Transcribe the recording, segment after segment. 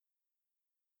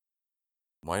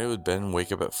Why would Ben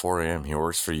wake up at 4 a.m.? He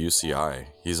works for UCI.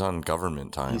 He's on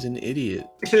government time. He's an idiot.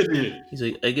 He's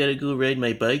like, I gotta go ride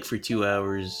my bike for 2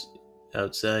 hours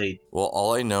outside. Well,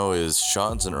 all I know is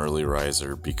Sean's an early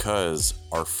riser because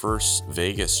our first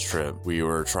Vegas trip, we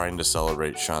were trying to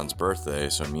celebrate Sean's birthday,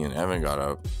 so me and Evan got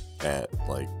up at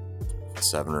like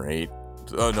 7 or 8.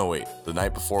 Oh, no, wait. The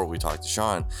night before we talked to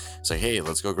Sean, it's like, hey,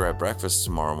 let's go grab breakfast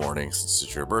tomorrow morning since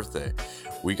it's your birthday.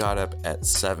 We got up at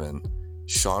 7.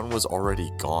 Sean was already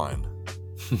gone.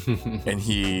 and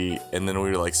then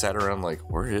we like sat around like,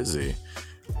 where is he?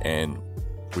 And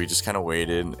we just kind of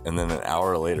waited, and then an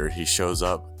hour later he shows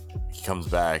up. He comes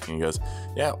back and he goes,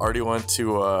 yeah, already went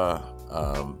to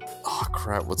oh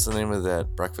crap, what's the name of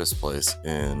that breakfast place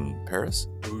in Paris?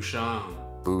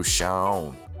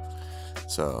 Bouchon.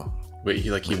 So wait,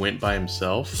 he went by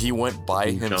himself? He went by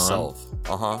Bouchon? himself.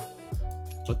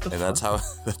 What the and fuck?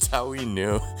 that's how we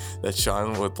knew that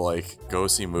Sean would like go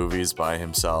see movies by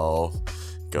himself,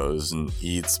 goes and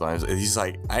eats by himself. He's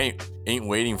like, I ain't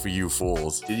waiting for you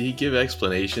fools. Did he give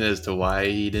explanation as to why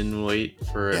he didn't wait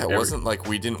for? Yeah, it wasn't like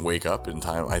we didn't wake up in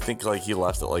time. I think like he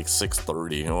left at like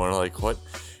 6:30, and we're like, what?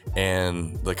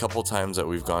 And the couple times that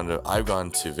I've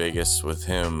gone to Vegas with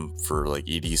him for like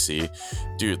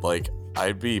EDC, dude, like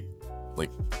I'd be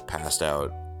like passed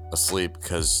out asleep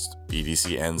because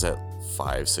EDC ends at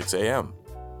 5-6 a.m.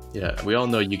 Yeah, we all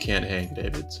know you can't hang,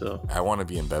 David, so I want to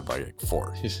be in bed by like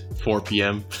 4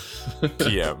 p.m.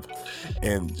 p.m.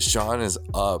 And Sean is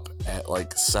up at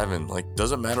like 7. Like,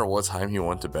 doesn't matter what time he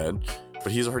went to bed,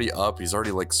 but he's already up. He's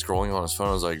already like scrolling on his phone.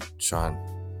 I was like, Sean,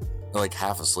 like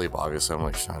half asleep, obviously. I'm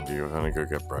like, Sean, do you want to go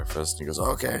get breakfast? And he goes,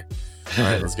 okay. All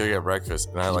right, let's go get breakfast.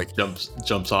 And I like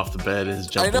jumps off the bed and is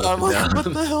jumping. I know. Up I'm and like, down.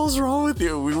 what the hell's wrong with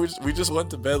you? We just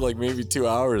went to bed like maybe 2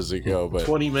 hours ago, but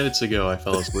 20 minutes ago I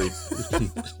fell asleep.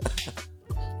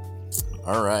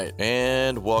 all right,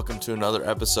 and welcome to another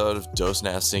episode of Dos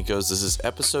Nas Cincos. This is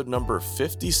episode number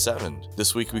 57.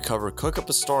 This week we cover Cook Up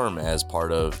a Storm as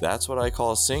part of That's What I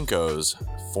Call Cinco's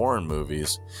foreign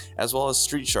movies, as well as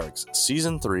Street Sharks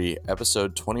Season 3,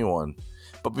 Episode 21.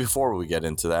 But before we get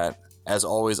into that, as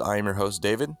always, I am your host,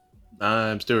 David.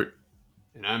 I'm Stuart.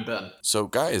 And I'm Ben. So,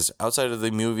 guys, outside of the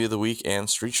movie of the week and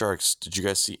Street Sharks, did you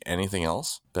guys see anything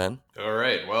else? Ben? All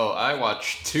right. Well, I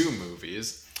watched 2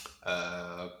 movies.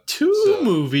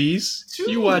 Movies?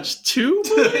 You watched 2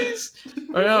 movies?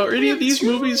 Are any of these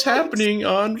movies happening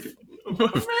on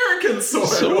American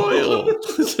soil?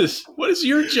 What is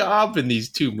your job in these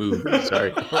 2 movies?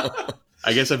 Sorry.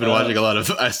 I guess I've been watching a lot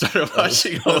of... I started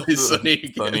watching Always Sunny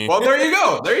again. Well, there you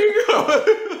go.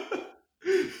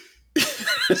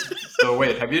 So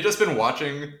wait, have you just been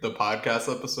watching the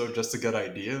podcast episode just to get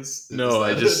ideas? No,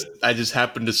 I just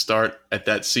happened to start at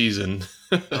that season.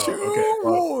 Oh, okay.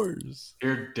 Well,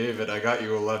 here, David, I got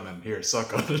you a lemon. Here,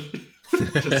 suck on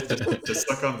it. just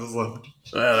suck on this lemon.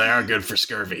 Well, they are good for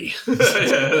scurvy.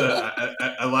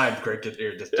 I lied, Cricket.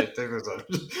 Here, just take this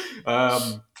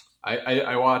out.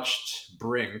 I watched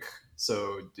Brink.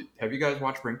 So, have you guys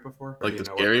watched Brink before? Like the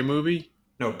scary movie?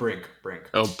 No, Brink.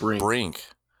 Oh, Brink.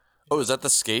 Oh, is that the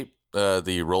Skate, the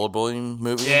rollerblading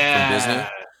movie from Disney?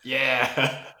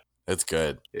 Yeah. It's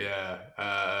good.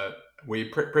 Yeah. We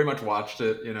pretty much watched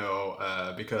it,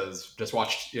 because just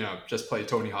play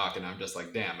Tony Hawk, and I'm just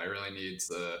like, damn, I really need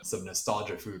some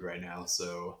nostalgia food right now.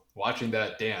 So watching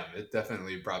that, damn, it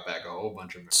definitely brought back a whole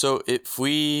bunch of. So if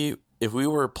we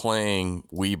were playing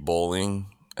Wii Bowling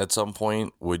at some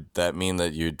point, would that mean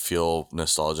that you'd feel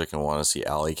nostalgic and want to see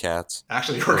Alley Cats?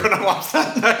 Actually, we're gonna watch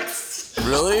that next.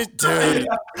 Really, dude?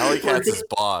 Alley Cats is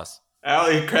boss.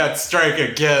 Alley Cats strike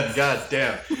again. God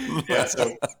damn. Yeah,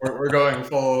 so we're going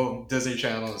full Disney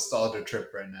Channel nostalgia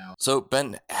trip right now. So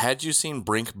Ben, had you seen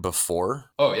Brink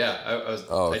before? Oh yeah,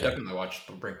 okay. I definitely watched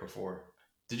Brink before.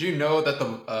 Did you know that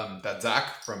that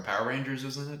Zack from Power Rangers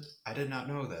was in it? I did not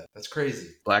know that. That's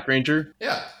crazy. Black Ranger?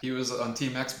 Yeah, he was on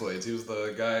Team X-Blades. He was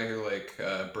the guy who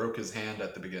broke his hand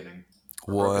at the beginning.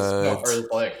 What? Or his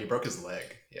leg. He broke his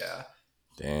leg. Yeah.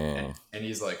 Dang. And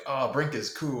he's like, oh, Brink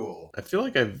is cool. I feel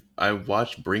like I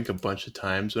watched Brink a bunch of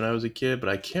times when I was a kid, but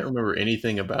I can't remember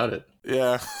anything about it.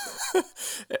 Yeah.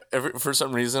 For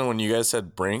some reason, when you guys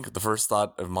said Brink, the first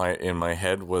thought in my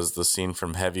head was the scene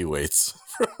from Heavyweights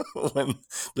when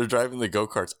they're driving the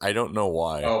go-karts. I don't know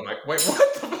why. Oh my! Wait, what?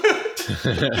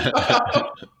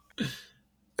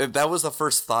 That was the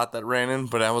first thought that ran in,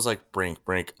 but I was like, Brink.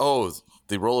 Oh,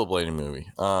 the rollerblading movie.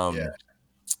 Yeah.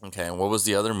 Okay, and what was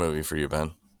the other movie for you,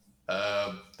 Ben?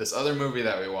 This other movie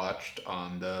that we watched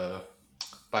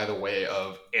by the way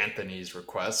of Anthony's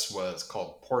request was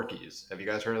called Porky's. Have you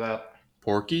guys heard of that?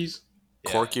 Porky's?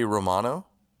 Yeah. Corky Romano?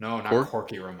 No, not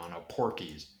Corky Romano.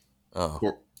 Porky's. Oh.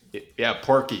 Yeah,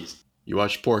 Porky's. You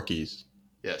watched Porky's.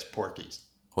 Yes, Porky's.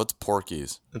 What's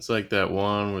Porky's? It's like that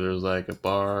one where there's like a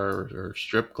bar or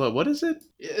strip club. What is it?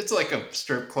 It's like a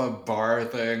strip club bar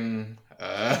thing.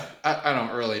 I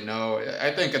don't really know.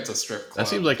 I think it's a strip club. That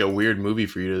seems like a weird movie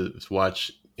for you to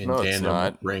watch in No, it's tandem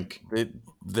not. with Brink.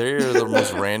 They're the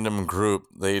most random group.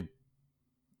 I'm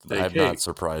Hey, not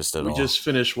surprised at we all. just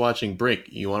finished watching Brink.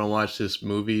 You want to watch this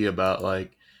movie about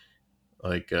like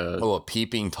a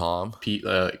peeping Tom.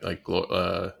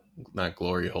 Not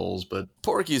glory holes, but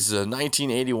Porky's is a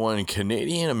 1981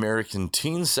 Canadian American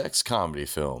teen sex comedy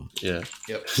film. yeah.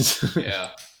 Yep. Yeah.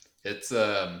 It's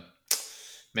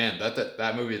man,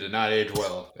 that movie did not age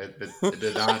well. It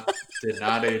did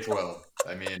not age well.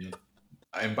 I mean,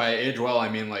 and by age well, I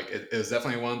mean like it was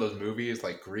definitely one of those movies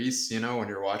like Grease, you know, when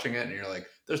you're watching it and you're like,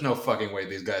 there's no fucking way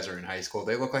these guys are in high school.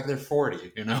 They look like they're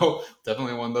 40, you know?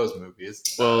 Definitely one of those movies.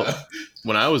 Well,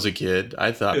 when I was a kid,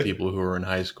 I thought people who were in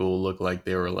high school looked like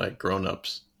they were like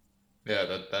grown-ups. Yeah,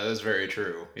 that is very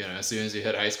true. You know, as soon as you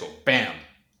hit high school, bam.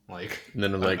 Like, And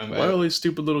then I'm like, why are all these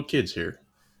stupid little kids here?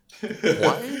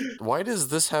 Why does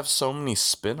this have so many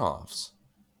spin-offs?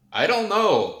 I don't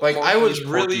know. Like, I was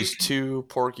really Porky's 2,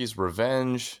 Porky's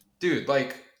Revenge. dude,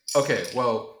 like, okay,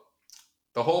 well,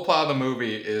 the whole plot of the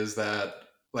movie is that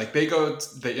like they're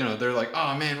like,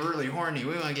 oh man, we're really horny,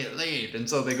 we want to get laid, and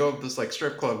so they go to this like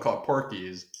strip club called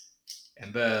Porky's,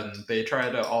 and then they try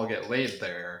to all get laid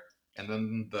there, and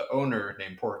then the owner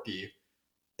named Porky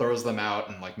throws them out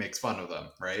and like makes fun of them.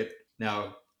 Right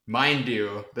now, mind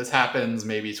you, this happens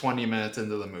maybe 20 minutes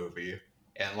into the movie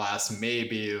and lasts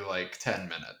maybe like 10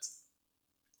 minutes.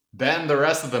 Then the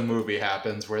rest of the movie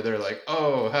happens where they're like,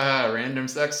 oh, random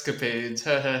sexcapades,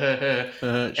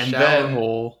 and Shower then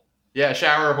hole. yeah,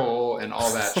 shower hole and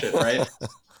all that shit, right?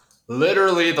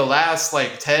 Literally the last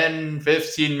like 10,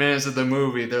 15 minutes of the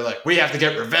movie, they're like, we have to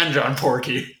get revenge on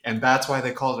Porky. And that's why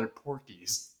they called it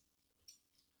Porky's.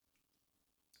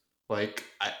 Like,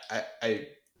 I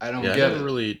don't Yeah, I get never it.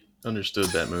 really understood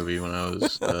that movie when I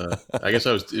was. I guess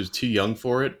I was too young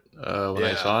for it when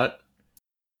I Yeah. saw it.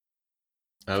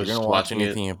 I If was you're just gonna watch watching it.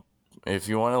 anything, if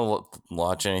you want to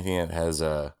watch anything that has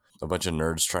a bunch of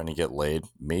nerds trying to get laid,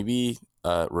 maybe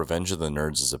Revenge of the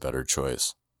Nerds is a better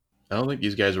choice. I don't think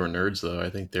these guys were nerds though. I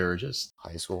think they were just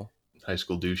High school. high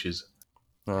school douches.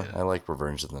 No, Yeah. I like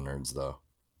Revenge of the Nerds though.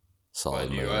 Solid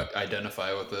But you movie.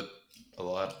 identify with it a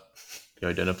lot. You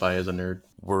identify as a nerd.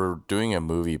 We're doing a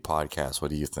movie podcast.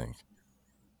 What do you think?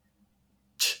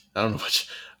 I don't know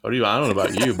I don't know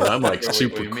about you, but I'm like What do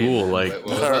super you mean, cool, man? like What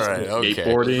was that All right, supposed to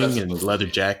okay. skateboarding That's and supposed leather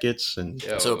jackets and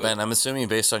Yeah, So well, Ben, I'm assuming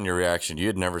based on your reaction, you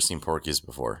had never seen Porky's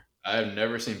before. I've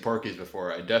never seen Porky's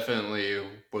before. I definitely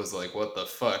was like, what the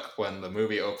fuck, when the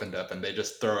movie opened up and they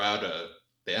just throw out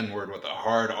the N-word with a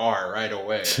hard R right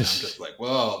away. And I'm just like,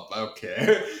 well,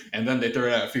 okay. And then they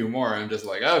throw out a few more. I'm just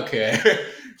like, okay.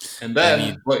 And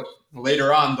then like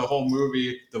later on, the whole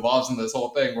movie devolves into this whole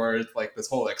thing where it's like this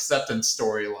whole acceptance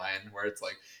storyline where it's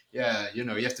like, yeah, you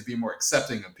know, you have to be more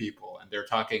accepting of people. And they're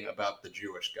talking about the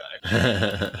Jewish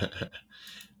guy.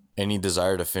 Any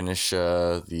desire to finish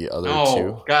the other No,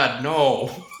 two? God, no.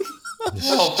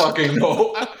 Oh, fucking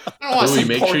no. I don't want to Louis, see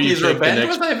make sure you Porky's pick the Revenge.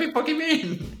 next- What the fuck you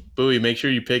mean? Bowie, make sure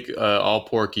you pick all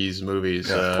Porky's movies.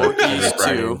 Porky's every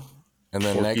Friday. 2, and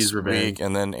then Porky's next Revenge. week,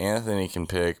 and then Anthony can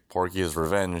pick Porky's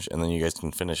Revenge, and then you guys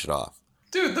can finish it off.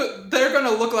 Dude, they're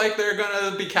gonna look like they're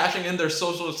gonna be cashing in their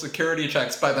social security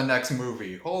checks by the next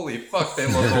movie. Holy fuck, they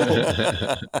look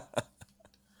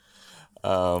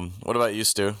old. What about you,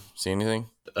 Stu? See anything?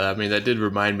 I mean, that did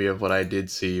remind me of what I did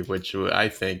see, which I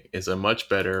think is a much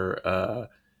better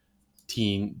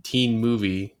teen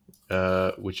movie,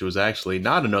 which was actually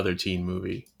not another teen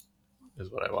movie, is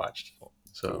what I watched.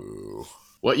 So, Ooh.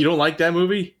 what, you don't like that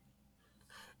movie?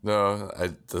 No, I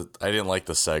didn't like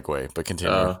the segue, but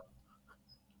continue.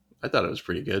 I thought it was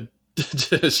pretty good.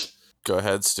 Just, Go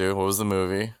ahead, Stu. What was the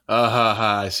movie?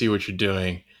 I see what you're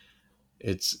doing.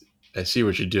 I see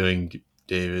what you're doing,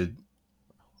 David.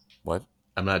 What?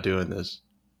 I'm not doing this.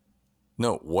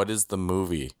 No, what is the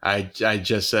movie? I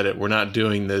just said it. We're not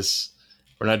doing this.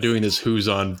 We're not doing this who's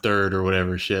on third or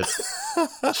whatever shit.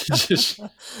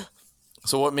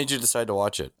 So what made you decide to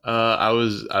watch it? I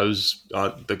was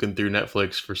looking through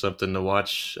Netflix for something to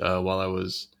watch while I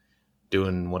was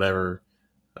doing whatever,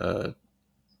 and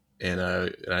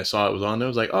I saw it was on there. I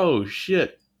was like, oh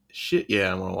shit,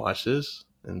 yeah, I'm gonna watch this,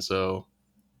 and so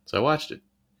I watched it,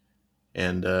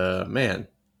 and man,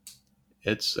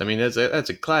 that's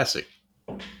a classic.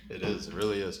 It is, it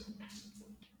really is.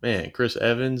 Man, Chris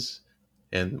Evans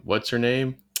and what's her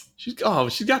name? She's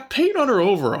got paint on her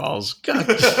overalls. God.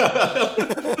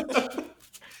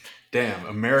 Damn,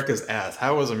 America's Ass.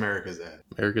 How was America's Ass?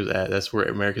 America's Ass. That's where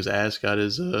America's Ass got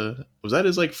his. Was that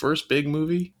his like first big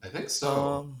movie? I think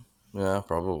so. Yeah,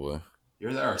 probably.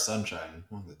 You're there or Sunshine,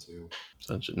 one of the two.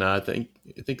 Sunshine. No, I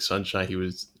think Sunshine. He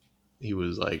was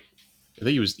like, I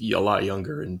think he was a lot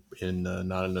younger in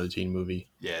Not Another Teen Movie.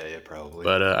 Yeah, probably.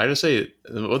 But I just say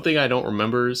one thing I don't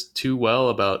remember is too well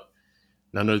about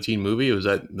Not Another Teen Movie was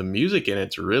that the music in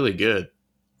it's really good.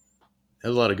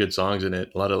 There's a lot of good songs in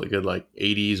it, a lot of good like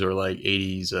 80s or like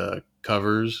 80s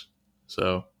covers.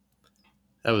 So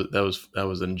that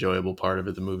was an enjoyable part of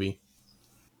it, the movie.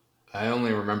 I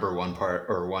only remember one part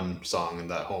or one song in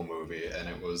that whole movie, and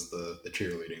it was the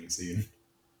cheerleading scene.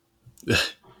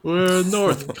 We're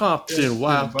North Compton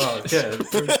Wildcats.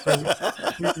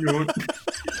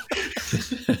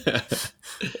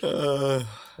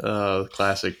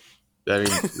 Classic. I mean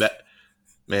that.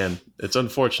 Man, it's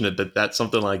unfortunate that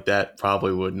something like that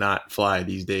probably would not fly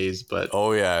these days. But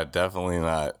oh yeah, definitely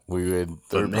not. There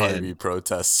would probably be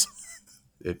protests.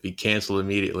 It'd be canceled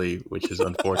immediately, which is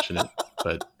unfortunate.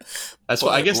 But that's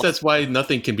why I guess that's why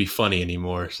nothing can be funny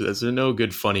anymore. So there's no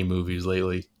good funny movies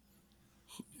lately.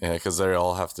 Yeah, because they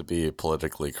all have to be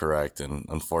politically correct, and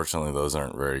unfortunately, those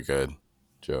aren't very good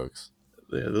jokes.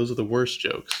 Yeah, those are the worst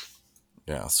jokes.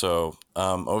 Yeah, so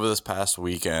over this past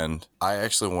weekend, I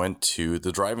actually went to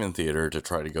the drive-in theater to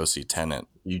try to go see Tenet.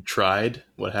 You tried?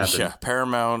 What happened? Yeah,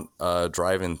 Paramount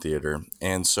drive-in theater.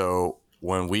 And so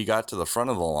when we got to the front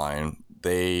of the line,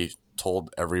 they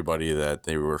told everybody that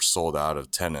they were sold out of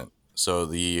Tenet. So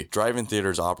the drive-in theater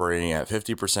is operating at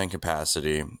 50%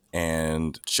 capacity,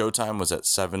 and showtime was at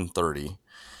 7:30.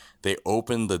 They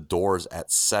opened the doors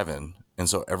at 7, and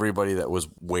so everybody that was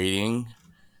waiting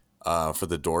for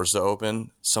the doors to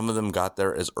open, some of them got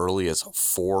there as early as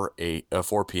 4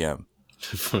 p.m.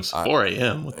 It was 4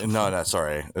 a.m. No,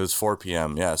 sorry. It was 4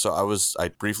 p.m. Yeah. So I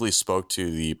briefly spoke to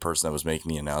the person that was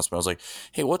making the announcement. I was like,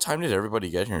 hey, what time did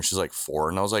everybody get here? And she's like, 4.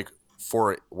 And I was like,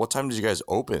 4, what time did you guys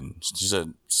open? She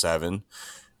said 7.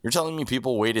 You're telling me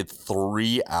people waited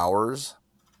 3 hours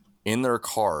in their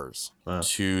cars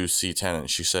to see Tenet?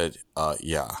 She said,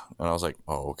 yeah. And I was like,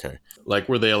 oh, okay. Like,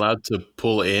 were they allowed to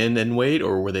pull in and wait,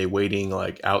 or were they waiting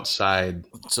like outside?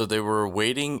 So they were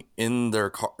waiting in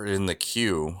their car in the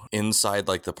queue inside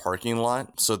like the parking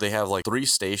lot. So they have like 3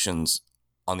 stations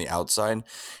on the outside.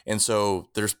 And so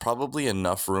there's probably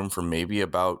enough room for maybe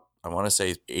about, I want to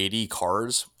say 80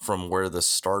 cars from where the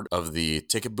start of the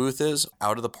ticket booth is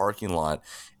out of the parking lot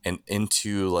and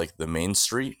into like the main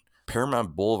street.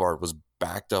 Paramount Boulevard was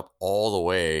backed up all the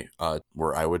way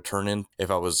where I would turn in if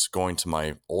I was going to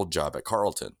my old job at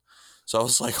Carlton. So I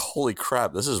was like, holy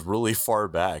crap, this is really far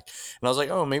back. And I was like,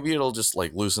 oh, maybe it'll just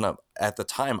like loosen up. At the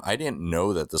time, I didn't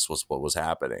know that this was what was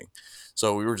happening.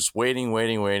 So we were just waiting.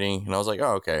 And I was like,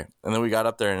 oh, okay. And then we got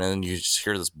up there, and then you just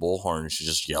hear this bullhorn. And she's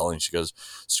just yelling. She goes,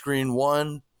 screen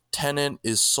 1, Tenet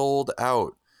is sold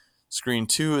out. Screen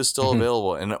 2 is still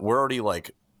available. And we're already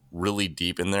like really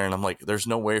deep in there, and I'm like, there's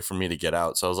no way for me to get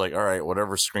out. So I was like, all right,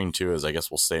 whatever screen 2 is, I guess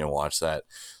we'll stay and watch that.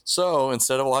 So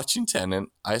instead of watching Tenet,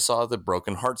 I saw the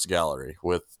Broken Hearts Gallery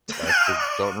with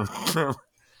don't remember.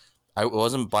 I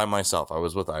wasn't by myself. I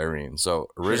was with Irene. So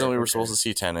originally we were supposed to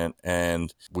see Tenet,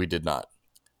 and we did not.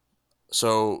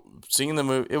 So seeing the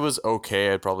movie, it was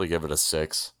okay. I'd probably give it a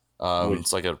 6.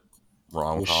 It's like a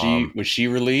rom-com. Was she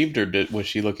relieved, or was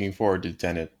she looking forward to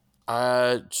Tenet?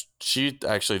 She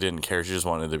actually didn't care. She just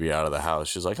wanted to be out of the house.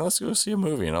 She's like, let's go see a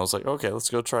movie. And I was like, okay, let's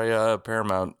go try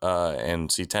Paramount and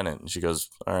see Tenet. And she goes,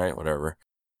 all right, whatever.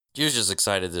 She was just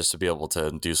excited just to be able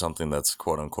to do something that's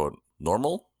quote unquote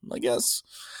normal, I guess.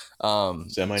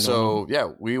 Semi-normal. So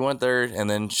yeah, we went there, and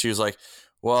then she was like,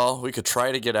 well, we could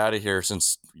try to get out of here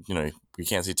since, you know, we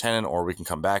can't see Tenet, or we can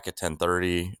come back at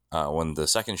 10:30 when the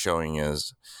second showing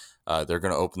is. They're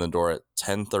going to open the door at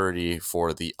 10:30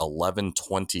 for the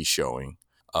 11:20 showing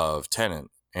of Tenet.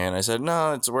 And I said,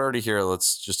 no, we're already here. We'll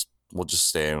just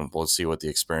stay and we'll see what the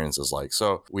experience is like.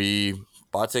 So we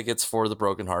bought tickets for the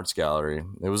Broken Hearts Gallery.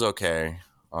 It was okay.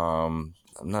 I'm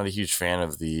not a huge fan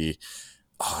of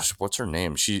what's her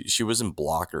name? She was in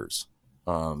Blockers.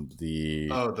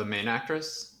 The main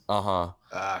actress? Uh-huh.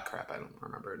 Crap, I don't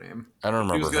remember her name. I don't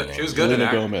remember her name. She was good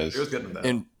Selena Gomez. She was good in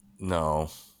that. No.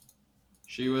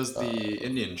 She was the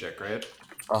Indian chick, right?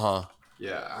 Uh-huh.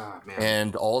 Yeah. Oh, man.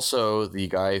 And also the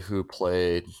guy who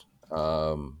played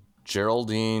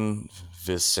Geraldine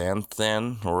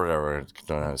Visanthan, or whatever. I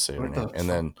don't know how to say her name. And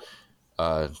then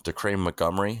Decray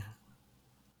Montgomery.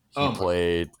 He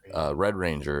played Red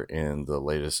Ranger in the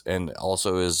latest, and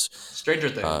also is Stranger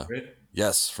Things, right?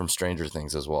 Yes, from Stranger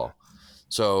Things as well.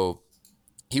 So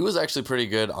He was actually pretty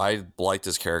good. I liked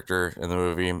his character in the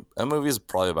movie. That movie is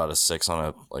probably about a 6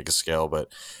 on a scale,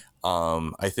 but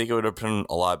I think it would have been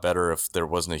a lot better if there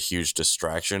wasn't a huge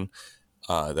distraction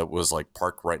that was like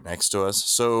parked right next to us.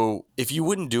 So if you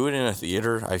wouldn't do it in a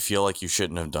theater, I feel like you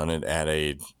shouldn't have done it at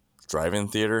a drive-in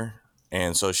theater.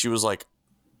 And so she was like,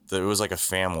 it was like a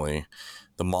family.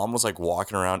 The mom was like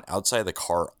walking around outside the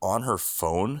car on her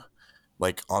phone,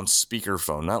 like on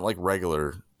speakerphone, not like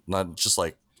regular, not just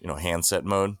like, handset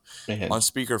mode, Man, on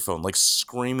speakerphone, like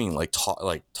screaming, like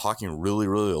talking really,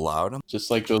 really loud. just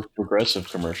like those Progressive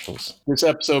commercials. This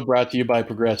episode brought to you by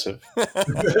Progressive.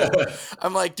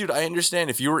 I'm like, dude, I understand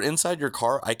if you were inside your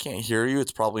car, I can't hear you.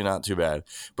 It's probably not too bad.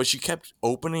 But she kept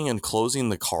opening and closing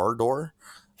the car door.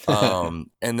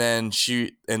 And then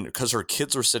because her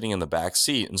kids were sitting in the back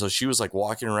seat, and so she was like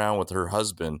walking around with her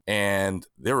husband, and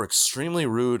they were extremely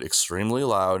rude, extremely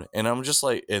loud, and I'm just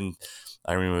like, and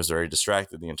Irene was very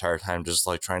distracted the entire time, just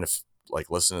like trying to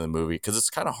like listen to the movie, because it's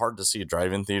kind of hard to see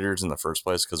drive-in theaters in the first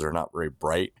place because they're not very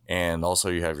bright, and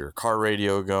also you have your car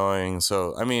radio going.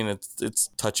 So I mean, it's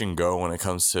touch and go when it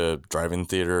comes to drive-in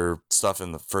theater stuff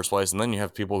in the first place, and then you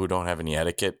have people who don't have any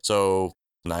etiquette. So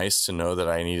nice to know that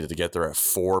I needed to get there at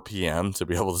 4 p.m. to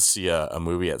be able to see a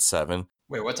movie at 7.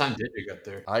 Wait, what time did you get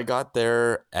there? I got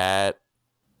there at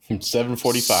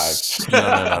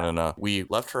 7:45. No. We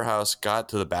left her house, got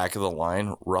to the back of the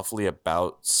line, roughly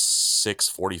about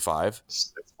 6:45.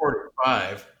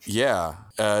 6:45. Yeah,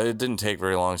 it didn't take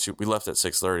very long. We left at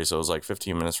 6:30, so it was like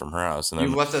 15 minutes from her house. And then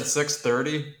You left at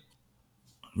 6:30?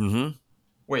 Mm-hmm.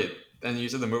 Wait, and you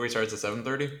said the movie starts at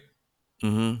 7:30?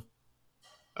 Mm-hmm.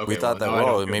 Okay, We thought now I that, don't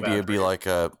well, feel maybe bad it'd be for you. like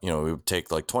we would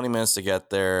take like 20 minutes to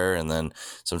get there, and then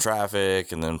some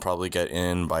traffic, and then probably get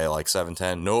in by like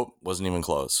 7:10. Nope, wasn't even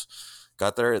close.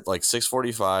 Got there at like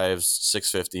 6:45,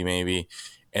 6:50 maybe,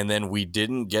 and then we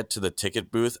didn't get to the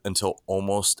ticket booth until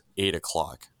almost 8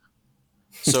 o'clock.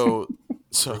 So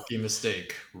Rookie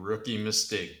mistake,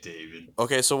 David.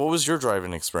 okay, so what was your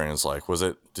driving experience like?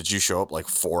 Did you show up like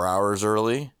 4 hours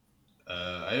early?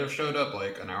 I have showed up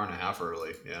like an hour and a half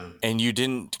early, yeah. And you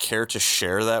didn't care to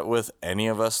share that with any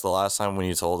of us the last time when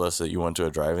you told us that you went to a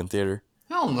drive-in theater?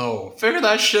 Hell no. Figure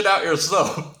that shit out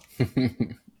yourself.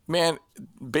 Man,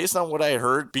 based on what I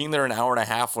heard, being there an hour and a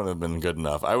half wouldn't have been good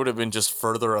enough. I would have been just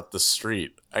further up the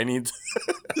street. I need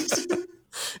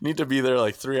to be there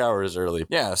like 3 hours early.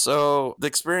 Yeah, so the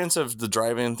experience of the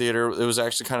drive-in theater, it was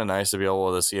actually kind of nice to be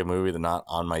able to see a movie that not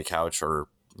on my couch or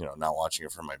not watching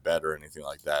it from my bed or anything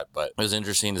like that. But it was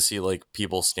interesting to see like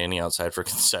people standing outside for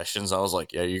concessions. I was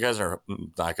like, yeah, you guys are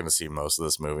not going to see most of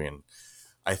this movie. And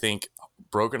I think the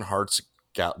Broken Hearts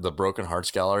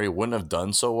Gallery wouldn't have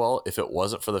done so well if it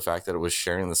wasn't for the fact that it was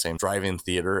sharing the same drive-in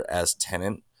theater as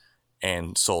Tenet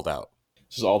and sold out.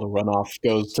 Just all the runoff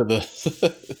goes to the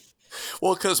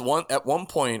Well, because at one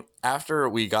point after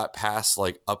we got past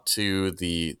like up to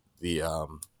the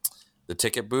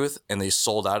ticket booth and they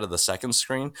sold out of the second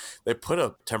screen, they put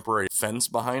a temporary fence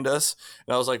behind us,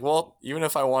 and I was like, well, even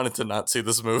if I wanted to not see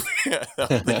this movie, I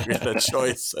don't think we had a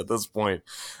choice at this point.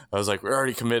 I was like, we're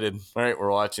already committed. All right, we're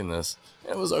watching this.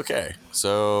 It was okay.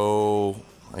 So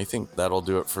I think that'll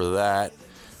do it for that.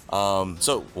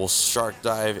 So we'll shark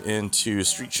dive into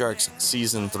Street Sharks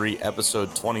Season 3,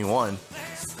 Episode 21.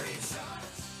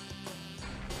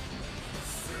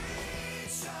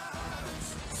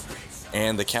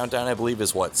 And the countdown, I believe,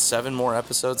 is what, 7 more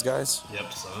episodes, guys?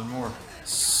 Yep, 7 more.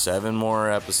 7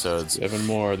 more episodes. 7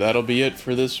 more. That'll be it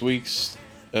for this week's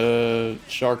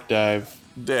Shark Dive.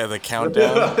 Yeah, the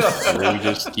countdown. Where we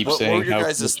just keep what saying were your how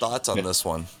guys' thoughts on this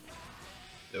one?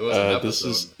 It was an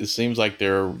episode. It seems like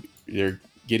they're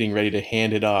getting ready to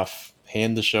hand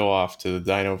the show off to the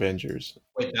Dino Avengers.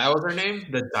 Wait, that was their name?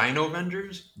 The Dino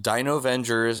Avengers? Dino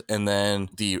Avengers, and then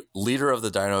the leader of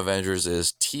the Dino Avengers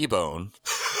is T-Bone.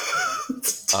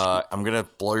 I'm going to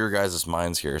blow your guys'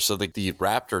 minds here. So the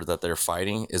raptor that they're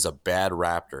fighting is a bad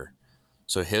raptor.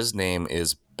 So his name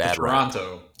is Bad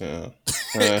Toronto. Raptor.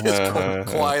 It's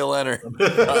Kawhi Leonard.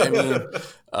 I mean,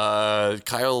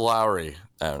 Kyle Lowry.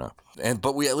 I don't know.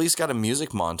 But we at least got a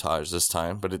music montage this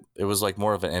time, but it was like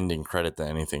more of an ending credit than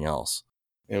anything else.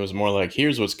 It was more like,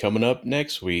 here's what's coming up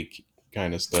next week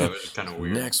kind of It stuff. was kind of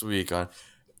weird. Next week on...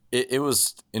 It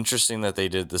was interesting that they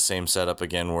did the same setup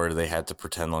again where they had to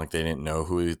pretend like they didn't know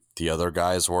who the other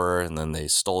guys were, and then they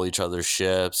stole each other's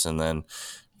ships, and then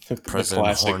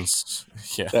President Horns...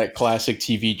 Yeah. That classic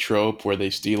TV trope where they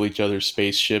steal each other's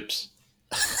spaceships.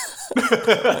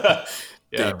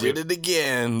 They did it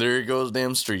again. There goes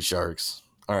damn Street Sharks.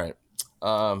 All right.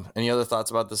 Any other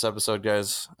thoughts about this episode,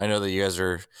 guys? I know that you guys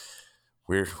are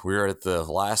We're at the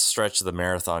last stretch of the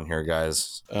marathon here,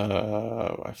 guys.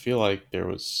 I feel like there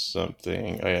was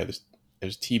something. Oh yeah,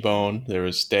 there's T-Bone. There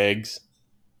was Stegs,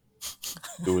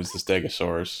 who was the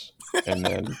Stegosaurus, and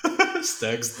then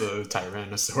Steg's the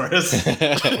Tyrannosaurus.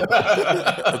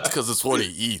 That's because it's what he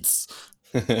eats.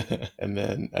 and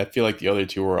then I feel like the other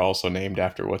two were also named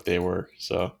after what they were.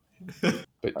 So,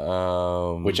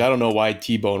 which I don't know why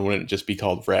T-Bone wouldn't just be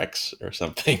called Rex or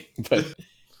something. But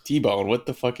T-Bone, what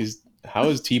the fuck is? How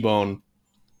is T-Bone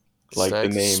like the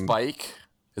name? Spike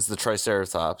is the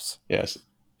Triceratops. Yes.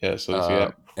 Yeah. So you see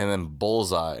that? And then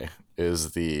Bullseye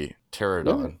is the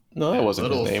pterodon. No, that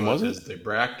wasn't his name, was it? Is the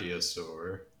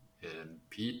Brachiosaur and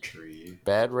Petrie.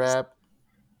 Bad Rap,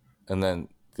 and then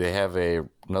they have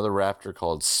another raptor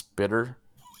called Spitter.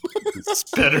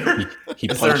 Spitter. He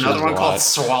is there another one called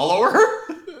Swallower?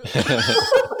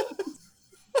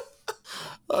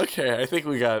 Okay, I think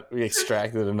we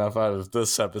extracted enough out of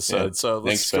this episode, Yeah, so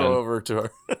let's thanks, go Ben. over to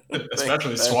our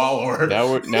Especially Swallower.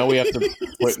 Now we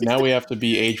have to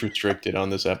be age restricted on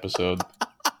this episode.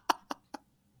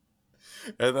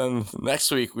 And then next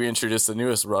week we introduce the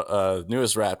newest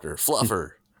raptor, Fluffer.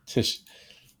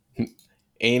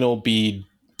 Anal bead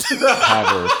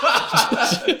haver.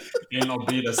 Anal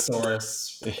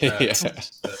Betasaurus. Yeah.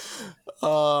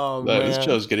 Oh man, This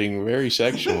show's getting very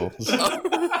sexual.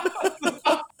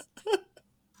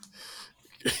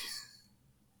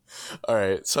 All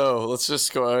right, so let's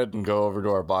just go ahead and go over to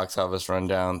our box office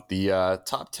rundown. The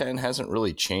top 10 hasn't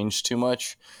really changed too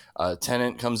much.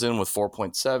 Tenet comes in with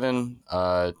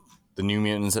 4.7. The New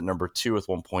Mutants at number 2 with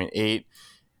 1.8.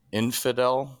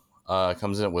 Infidel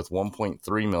comes in with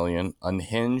 1.3 million.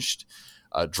 Unhinged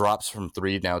drops from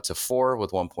 3 now to 4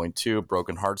 with 1.2.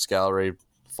 Broken Hearts Gallery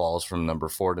falls from number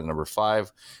 4 to number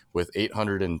 5 with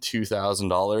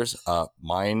 $802,000.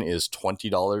 Mine is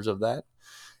 $20 of that.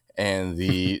 And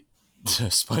the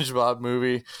SpongeBob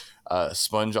movie,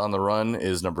 Sponge on the Run,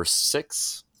 is number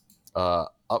 6,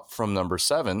 up from number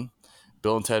 7.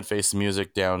 Bill and Ted Face the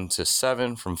Music down to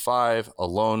 7 from 5.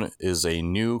 Alone is a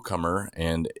newcomer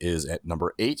and is at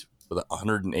number 8 with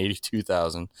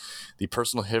 182,000. The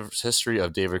Personal History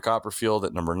of David Copperfield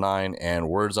at number 9, and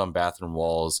Words on Bathroom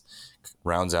Walls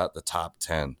rounds out the top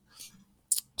 10.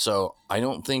 So I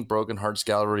don't think Broken Hearts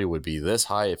Gallery would be this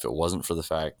high if it wasn't for the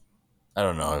fact, I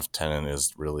don't know if Tenet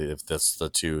is really, if that's the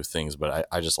two things, but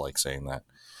I just like saying that.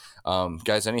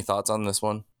 Guys, any thoughts on this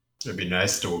one? It'd be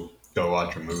nice to go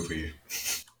watch a movie.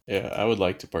 Yeah, I would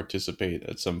like to participate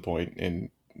at some point in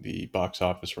the box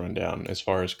office rundown as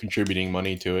far as contributing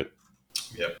money to it.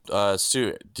 Yep.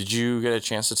 Stu, did you get a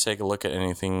chance to take a look at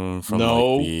anything from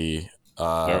No. like the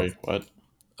Sorry, what?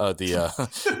 the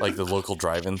like the local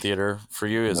drive-in theater for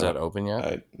you? Is that open yet?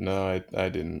 I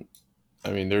didn't. I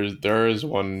mean, there is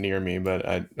one near me,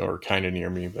 or kind of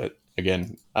near me, but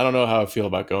again, I don't know how I feel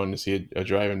about going to see a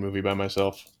drive-in movie by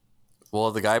myself. Well,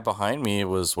 the guy behind me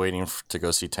was waiting to go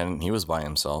see Tenet, and he was by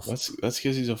himself. That's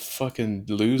because he's a fucking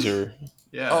loser.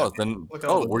 Yeah. Oh, then Look at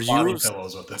all the were body you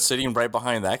pillows with this. sitting right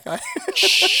behind that guy?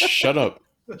 Shut up.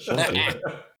 Shut up.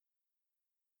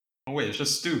 Oh wait, it's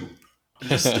just Stu.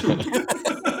 It's just Stu.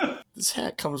 This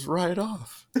hat comes right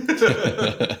off.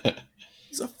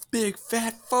 He's a big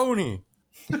fat phony.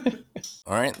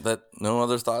 All right, no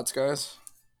other thoughts, guys?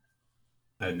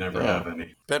 I never have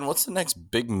any. Ben, what's the next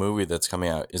big movie that's coming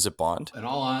out? Is it Bond? In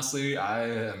all honesty, I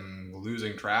am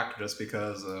losing track just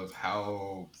because of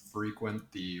how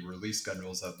frequent the release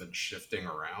schedules have been shifting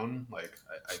around. Like,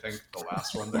 I think the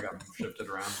last one that got shifted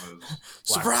around was Black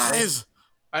Surprise!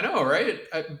 Widow. I know, right?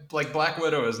 Like, Black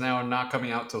Widow is now not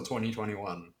coming out till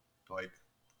 2021. Like,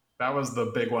 that was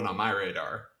the big one on my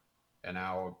radar, and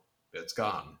now it's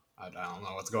gone. I don't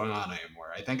know what's going on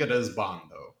anymore. I think it is Bond,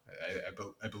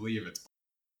 though. I believe it's.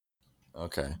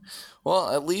 Okay,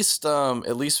 well, at least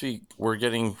we're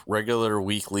getting regular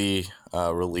weekly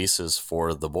releases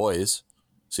for The Boys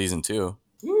season 2.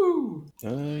 Woo!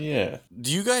 Yeah.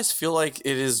 Do you guys feel like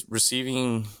it is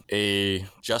receiving a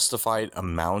justified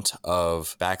amount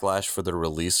of backlash for the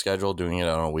release schedule, doing it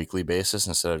on a weekly basis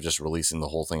instead of just releasing the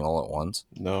whole thing all at once?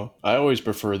 No, I always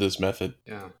prefer this method.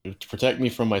 Yeah. To protect me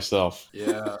from myself.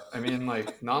 Yeah, I mean,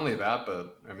 like, not only that,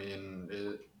 but I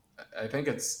mean, I think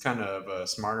it's kind of a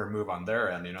smarter move on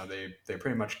their end. You know, they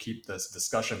pretty much keep this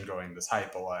discussion going, this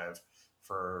hype alive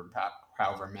for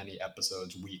however many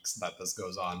episodes, weeks that this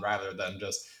goes on, rather than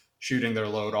just shooting their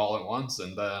load all at once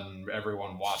and then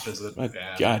everyone watches it. My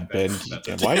and God, Ben, that's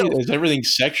it. why is everything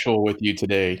sexual with you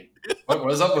today? What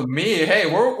was up with me? Hey,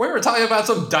 we were talking about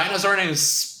some dinosaur named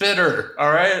Spitter.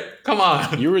 All right, come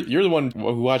on. You're the one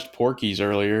who watched Porky's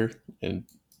earlier, and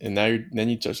now then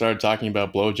you started talking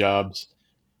about blowjobs,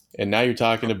 and now you're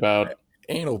talking about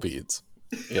Anal beads.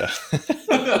 Yeah.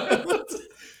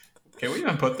 Can we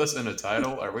even put this in a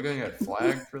title? Are we going to get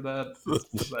flagged for that?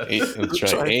 That's right.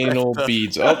 Trifecta. Anal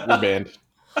beads. Oh, we're banned.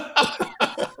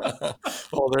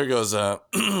 Well, there goes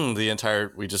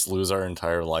we just lose our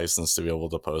entire license to be able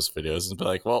to post videos and be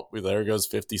like, well, there goes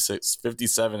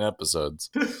 57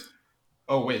 episodes.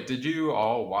 Oh, wait, did you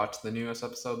all watch the newest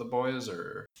episode of The Boys,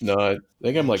 or? No, I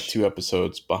think I'm like 2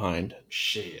 episodes behind.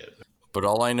 Shit. But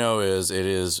all I know is it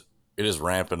is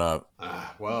ramping up.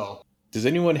 Well. Does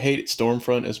anyone hate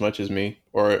Stormfront as much as me?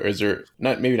 Or is there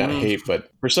maybe not hate, but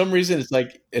for some reason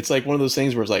it's like one of those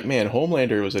things where it's like, man,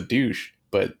 Homelander was a douche,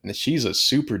 but she's a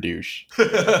super douche.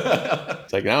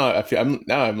 It's like now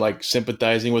I'm like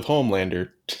sympathizing with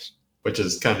Homelander. Which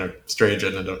is kind of strange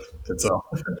in and of itself.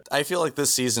 I feel like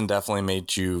this season definitely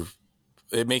makes you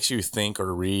think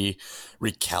or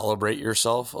recalibrate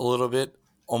yourself a little bit,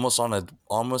 almost on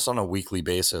a weekly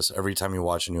basis every time you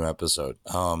watch a new episode.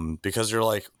 Because you're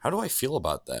like, how do I feel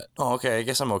about that? Oh, okay, I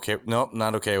guess I'm okay. Nope,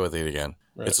 not okay with it again.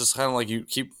 Right. It's just kind of like you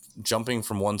keep jumping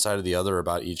from one side to the other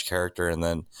about each character, and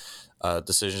then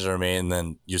decisions are made, and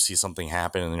then you see something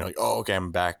happen, and you're like, oh, okay,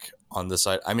 I'm back on this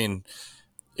side. I mean,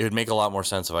 it would make a lot more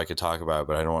sense if I could talk about it,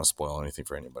 but I don't want to spoil anything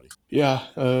for anybody. Yeah,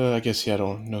 I guess,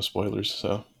 no spoilers,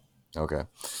 so. Okay.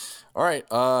 All right.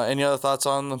 Any other thoughts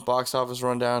on the box office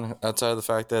rundown outside of the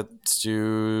fact that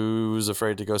Stu's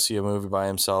afraid to go see a movie by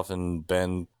himself and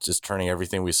Ben just turning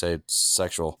everything we say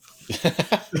sexual?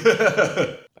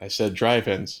 I said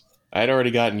drive-ins. I had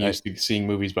already gotten used to seeing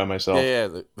movies by myself. Yeah.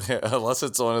 Unless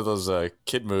it's one of those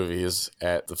kid movies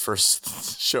at the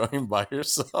first showing by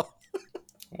yourself.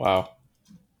 Wow.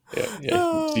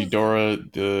 Yeah. See Dora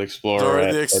the Explorer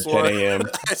at 10 a.m.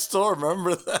 I still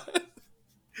remember that.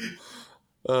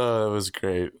 Oh, that was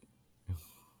great.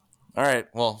 All right.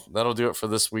 Well, that'll do it for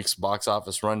this week's box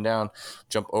office rundown.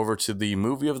 Jump over to the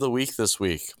movie of the week this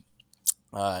week.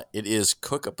 It is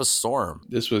Cook Up a Storm.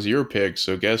 This was your pick,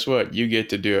 so guess what? You get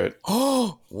to do it.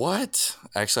 Oh, what?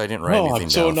 Actually, I didn't write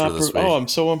anything down for this week. Oh, I'm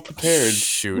so unprepared.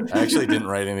 Shoot. I actually didn't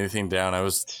write anything down.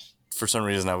 For some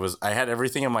reason, I had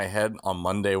everything in my head on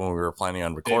Monday when we were planning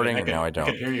on recording, and now I don't.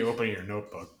 I can hear you opening your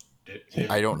notebook.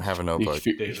 I don't have a notebook. I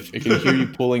can hear you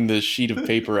pulling the sheet of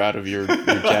paper out of your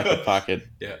jacket pocket.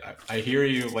 Yeah, I hear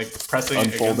you like pressing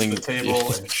unfolding against the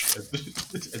table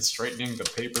and straightening the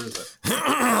papers.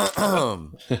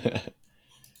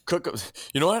 Cook up.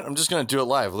 You know what? I'm just gonna do it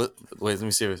live. Wait, let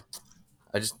me see.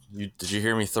 Did you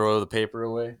hear me throw the paper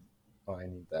away? Oh, I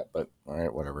need that. But all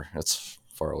right, whatever. It's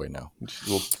far away now.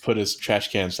 We'll put his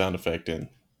trash can sound effect in.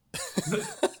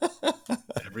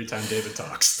 Every time David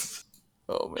talks.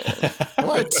 Oh, man.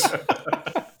 What?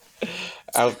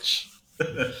 Ouch.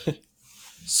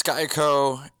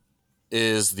 Skyco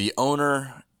is the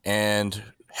owner and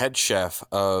head chef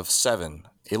of Seven,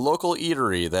 a local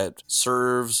eatery that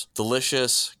serves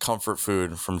delicious comfort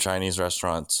food from Chinese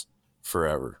restaurants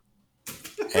forever.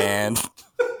 And,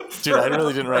 dude, I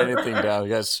really didn't write anything down.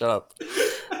 You guys shut up.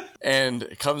 And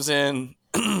it comes in,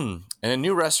 and a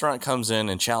new restaurant comes in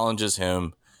and challenges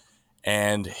him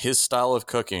and his style of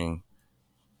cooking.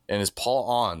 And is Paul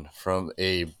On from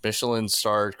a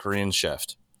Michelin-starred Korean chef.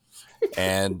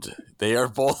 And they are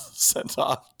both sent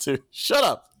off to... Shut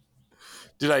up!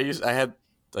 Dude, I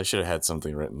should have had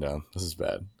something written down. This is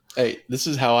bad. Hey, this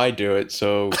is how I do it,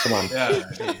 so come on. Yeah,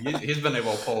 he's been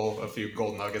able to pull a few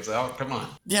gold nuggets out. Come on.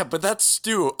 Yeah, but that's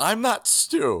Stu. I'm not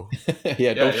Stu.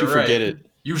 Yeah, don't you forget it.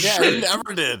 You I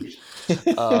never did.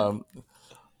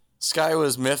 Sky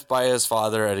was miffed by his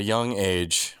father at a young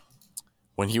age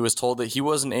when he was told that he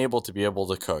wasn't able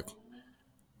to cook.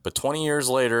 But 20 years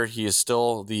later, he is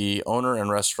still the owner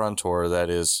and restaurateur that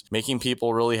is making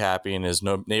people really happy in his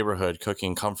neighborhood,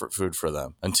 cooking comfort food for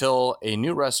them. Until a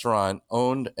new restaurant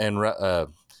owned and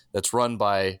that's run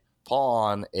by Paul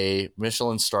On, a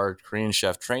Michelin-starred Korean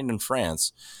chef trained in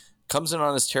France, comes in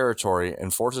on his territory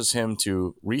and forces him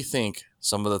to rethink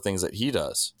some of the things that he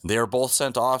does. They are both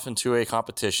sent off into a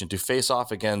competition to face off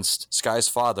against Sky's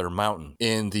father, Mountain,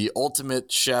 in the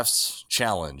Ultimate Chef's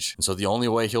Challenge. And so the only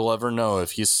way he'll ever know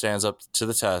if he stands up to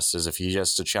the test is if he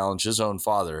has to challenge his own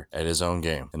father at his own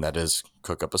game, and that is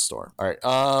Cook Up a Storm. All right.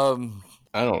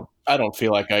 I don't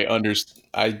feel like I understand.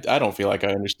 I don't feel like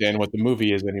I understand what the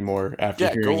movie is anymore after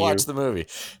hearing you. Yeah, go watch the movie.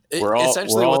 We're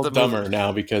all dumber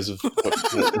now because of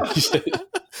what you said.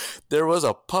 There was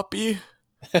a puppy.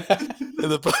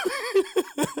 The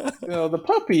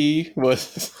puppy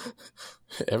was.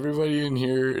 Everybody in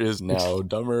here is now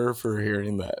dumber for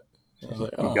hearing that. I was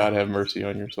like, oh. God have mercy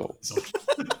on your soul.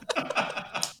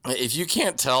 If you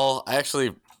can't tell, I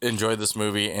actually enjoyed this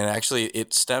movie, and actually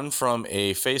it stemmed from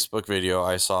a Facebook video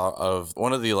I saw of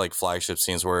one of the flagship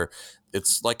scenes where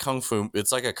it's like kung fu.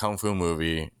 It's like a kung fu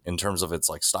movie in terms of its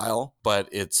like style, but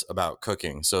it's about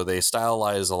cooking. So they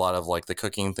stylize a lot of like the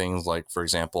cooking things. Like for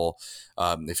example,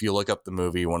 if you look up the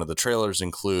movie, one of the trailers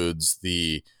includes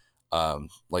the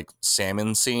like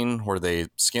salmon scene where they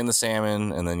skin the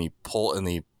salmon and then he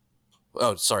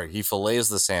fillets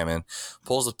the salmon,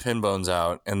 pulls the pin bones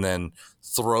out, and then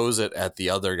throws it at the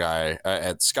other guy,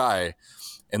 at Sky,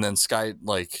 and then Sky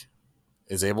like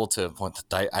is able to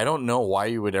I don't know why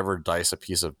you would ever dice a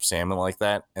piece of salmon like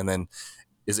that, and then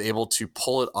is able to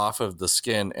pull it off of the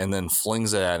skin and then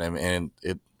flings it at him, and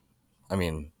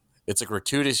it's a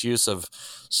gratuitous use of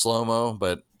slow-mo,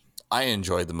 but I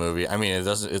enjoyed the movie. I mean,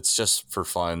 it's just for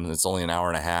fun. It's only an hour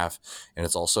and a half, and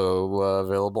it's also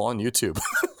available on YouTube.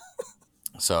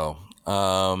 So,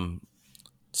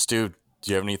 Stu,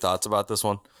 do you have any thoughts about this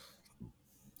one?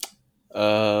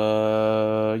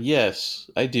 Yes,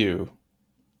 I do.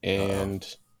 And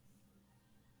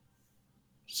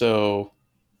so,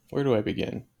 where do I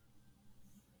begin?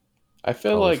 I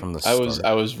feel Probably like from the I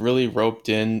start. was really roped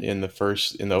in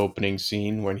the opening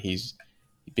scene when he's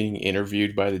being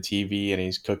interviewed by the TV and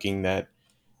he's cooking that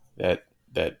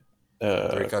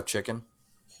 3-cup chicken.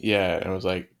 yeah, and I was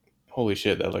like, holy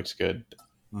shit, that looks good.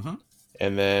 Mm-hmm.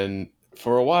 And then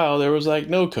for a while there was like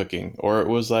no cooking, or it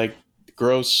was like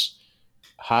gross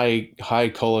high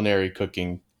culinary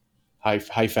cooking, high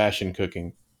fashion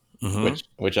cooking, Mm-hmm.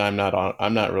 which I'm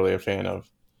not really a fan of.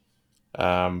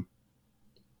 And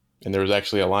there was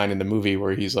actually a line in the movie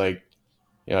where he's like,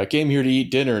 I came here to eat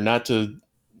dinner, not to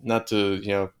not for you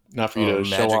to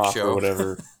show Magic off show. or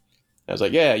whatever. I was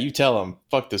like, yeah, you tell him,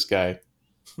 fuck this guy.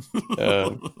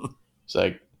 It's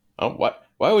like, oh,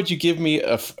 why would you give me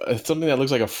something that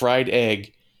looks like a fried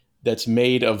egg that's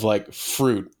made of like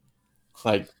fruit?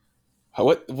 Like,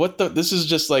 what the? This is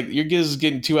just like your giz is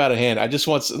getting too out of hand. I just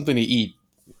want something to eat.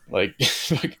 Like,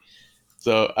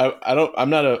 so I'm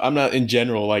not in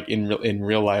general, like in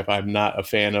real life, I'm not a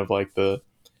fan of like those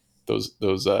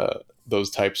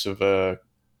types of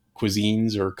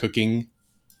cuisines or cooking.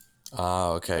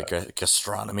 Okay.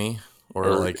 Gastronomy, or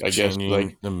Or like I guess changing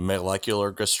like, the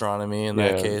molecular gastronomy in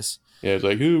that yeah. case. Yeah, it's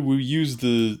like, oh, we use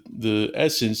the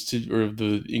essence or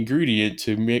the ingredient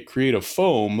to create a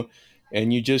foam,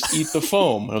 and you just eat the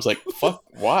foam. And I was like, fuck,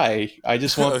 why? I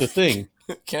just want the thing.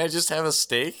 Can I just have a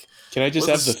steak? Can I just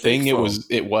What's have a the thing? steak foam?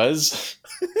 It was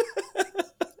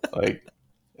like,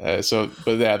 but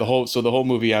the whole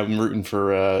movie, I'm rooting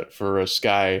for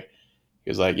Sky.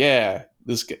 He's like, yeah,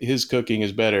 his cooking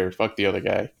is better. Fuck the other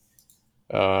guy.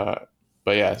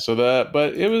 But yeah,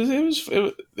 but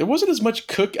it wasn't as much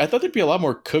cook. I thought there'd be a lot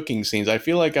more cooking scenes. I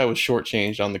feel like I was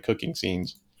shortchanged on the cooking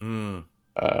scenes for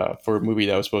a movie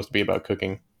that was supposed to be about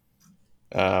cooking.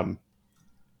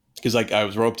 Because like I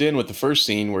was roped in with the first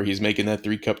scene where he's making that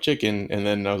 3-cup chicken, and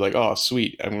then I was like, oh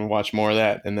sweet, I'm gonna watch more of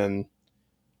that, and then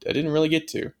I didn't really get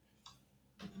to.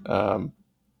 But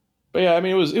yeah, I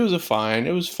mean, it was fine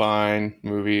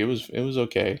movie. It was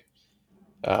okay.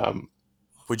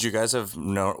 Would you guys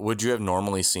would you have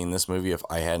normally seen this movie if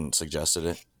I hadn't suggested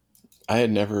it? I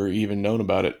had never even known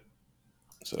about it.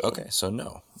 So Okay, so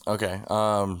no. Okay.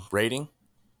 Rating?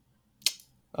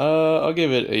 I'll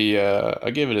give it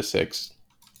a 6.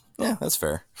 Yeah, that's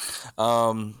fair.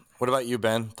 What about you,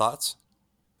 Ben? Thoughts?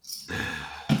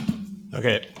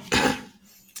 Okay.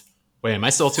 Wait, am I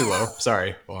still too low?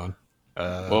 Sorry. Hold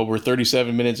on. Well, we're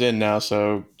 37 minutes in now,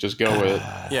 so just go with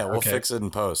it. Yeah, we'll Okay. fix it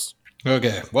in post.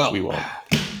 Okay. Well, We won't.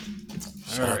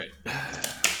 all right.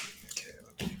 Okay,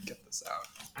 let me get this out.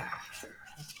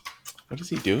 What is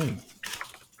he doing?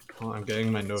 Well, I'm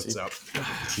getting my notes out.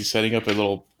 Is he setting up a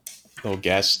little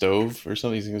gas stove or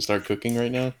something? He's gonna start cooking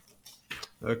right now.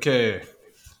 Okay.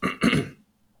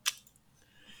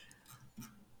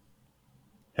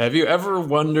 Have you ever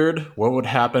wondered what would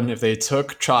happen if they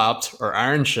took Chopped or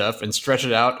Iron Chef and stretched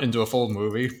it out into a full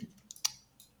movie?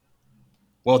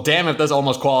 Well, damn if this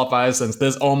almost qualifies, since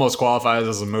this almost qualifies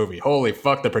as a movie. Holy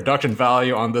fuck, the production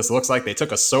value on this looks like they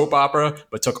took a soap opera,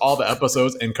 but took all the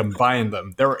episodes and combined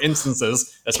them. There were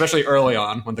instances, especially early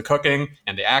on, when the cooking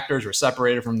and the actors were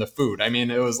separated from the food. I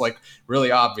mean, it was like really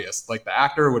obvious. Like the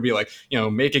actor would be like,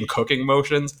 making cooking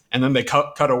motions, and then they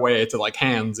cut away to like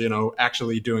hands,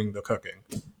 actually doing the cooking.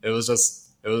 It was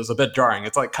a bit jarring.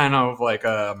 It's like kind of like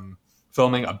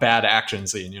filming a bad action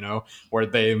scene, where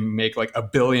they make like a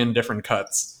billion different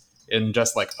cuts in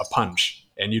just like a punch,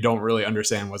 and you don't really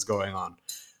understand what's going on.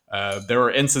 There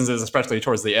were instances, especially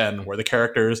towards the end, where the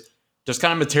characters just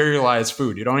kind of materialize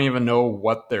food. You don't even know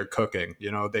what they're cooking.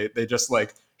 They just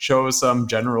like show some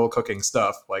general cooking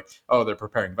stuff, like, oh, they're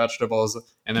preparing vegetables,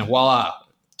 and then voila,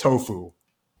 tofu.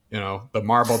 the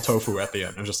marble tofu at the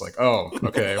end. I'm just like, oh,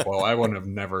 okay, well, I wouldn't have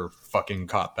never fucking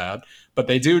caught that. But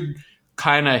they do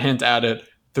kind of hint at it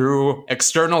through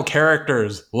external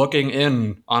characters looking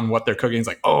in on what they're cooking. It's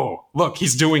like, oh, look,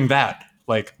 he's doing that.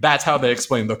 Like, that's how they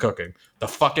explain the cooking. The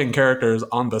fucking characters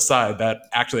on the side that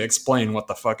actually explain what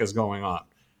the fuck is going on.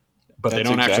 But they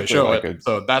don't actually show it,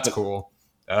 so that's cool.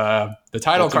 The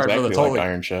title card for the like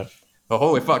Iron Chef. The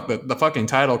holy fuck, the fucking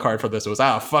title card for this was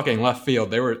out of fucking left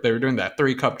field. They were doing that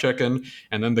 3-cup chicken,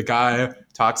 and then the guy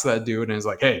talks to that dude and is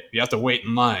like, hey, you have to wait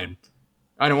in line.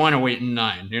 I don't want to wait in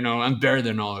line. I'm better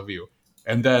than all of you.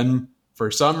 And then,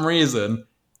 for some reason,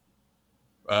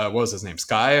 what was his name?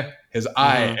 Sky? His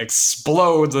eye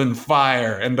explodes in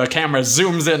fire, and the camera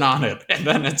zooms in on it, and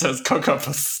then it says, cook up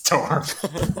a storm.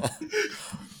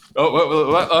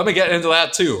 Let me get into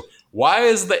that, too. Why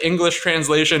is the English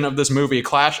translation of this movie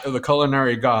Clash of the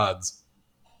Culinary Gods,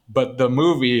 but the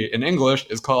movie in English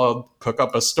is called Cook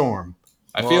Up a Storm?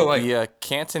 I feel like the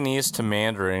Cantonese to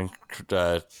Mandarin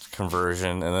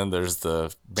conversion, and then there's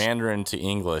the Mandarin to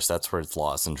English. That's where it's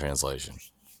lost in translation.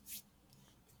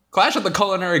 Clash of the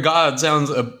Culinary Gods sounds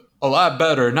a lot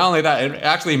better. Not only that, it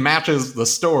actually matches the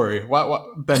story.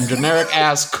 What than generic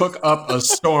ass Cook Up a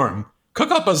Storm?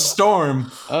 Cook Up a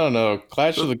Storm. I don't know.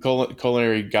 Clash of the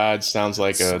Culinary Gods sounds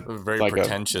like a very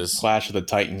pretentious Clash of the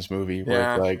Titans movie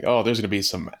where it's like, oh, there's gonna be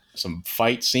some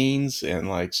fight scenes and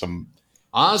like some.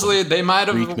 Honestly, they might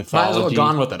as well have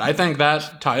gone with it. I think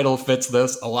that title fits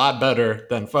this a lot better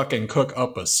than fucking Cook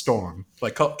Up a Storm.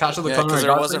 Like Clash of the Culinary Gods. Because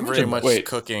there wasn't very much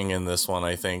cooking in this one.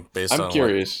 I think I'm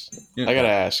curious. I gotta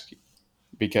ask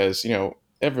because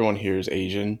everyone here is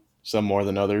Asian, some more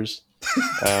than others.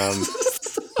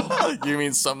 You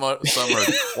mean some are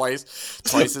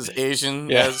twice as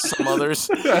Asian as some others?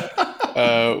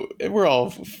 We're all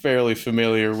fairly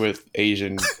familiar with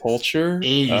Asian culture.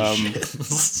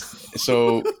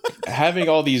 So having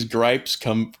all these gripes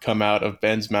come out of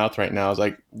Ben's mouth right now is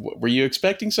like, were you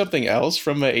expecting something else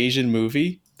from an Asian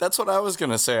movie? That's what I was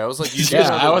gonna say. I was like,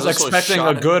 I was expecting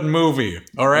a good movie.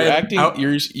 All right,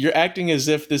 you're acting as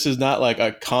if this is not like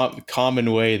a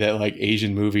common way that like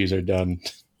Asian movies are done.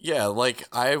 Yeah, like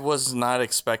I was not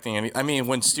expecting any. I mean,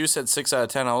 when Stu said 6 out of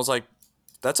 10, I was like,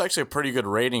 that's actually a pretty good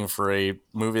rating for a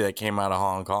movie that came out of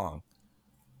Hong Kong.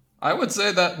 I would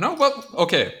say that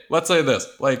okay, let's say this.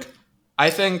 Like,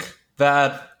 I think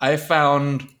that I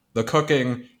found the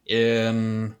cooking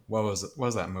in what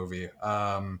was that movie?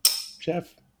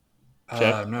 Chef.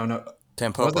 No.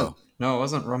 Tampopo. It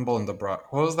wasn't Rumble in the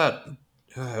Brock. What was that?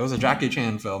 It was a Jackie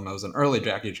Chan film. It was an early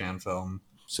Jackie Chan film.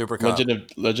 Super Cop.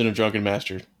 Legend of Drunken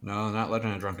Master. No, not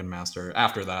Legend of Drunken Master.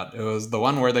 After that, it was the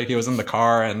one where he was in the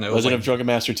car and it was Legend of Drunken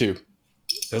Master 2.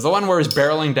 It was the one where he was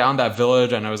barreling down that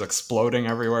village and it was exploding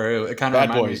everywhere. It kind of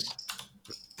reminded me.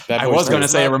 Bad Boys. I was going to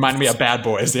say it reminded me of Bad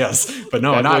Boys, yes, but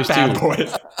no, not Bad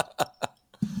Boys.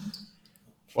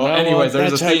 Well, anyways,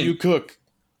 there's a scene. That's how you cook.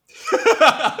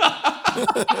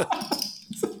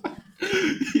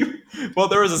 Well,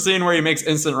 there was a scene where he makes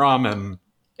instant ramen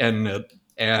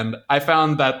and I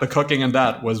found that the cooking in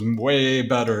that was way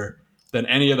better than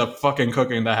any of the fucking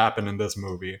cooking that happened in this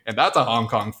movie. And that's a Hong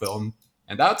Kong film,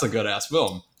 and that's a good ass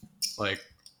film. Like,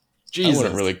 Jesus. I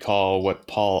wouldn't really call what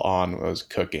Paul On was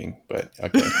cooking, but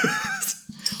okay.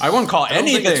 I wouldn't call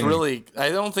anything. I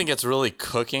don't think it's really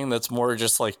cooking. That's more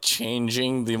just like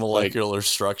changing the molecular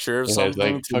structure of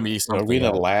something to be something. Are we in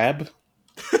a lab?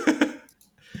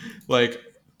 Like,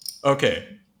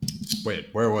 okay. Wait,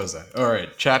 where was I? All right,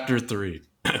 chapter 3.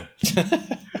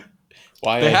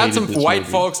 They had some white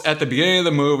folks at the beginning of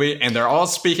the movie, and they're all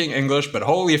speaking English, but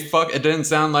holy fuck, it didn't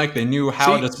sound like they knew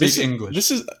how to speak English.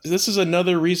 This is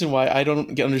another reason why I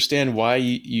don't understand why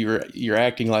you're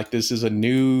acting like this is a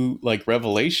new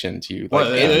revelation to you.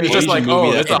 Well, it's just like,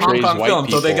 oh, it's a Hong Kong film,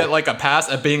 so they get like a pass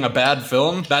at being a bad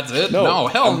film. That's it? No,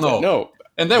 hell no. No.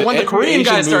 And then when the Korean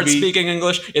guy starts speaking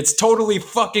English, it's totally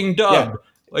fucking dubbed. Yeah.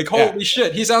 Like, holy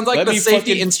shit, he sounds like the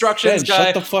safety instructions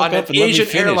guy on an Asian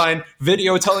airline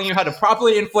video telling you how to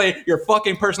properly inflate your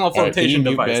fucking personal flotation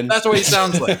device. That's what he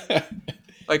sounds like.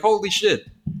 Like, holy shit.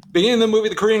 Beginning of the movie,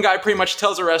 the Korean guy pretty much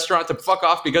tells a restaurant to fuck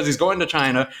off because he's going to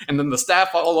China, and then the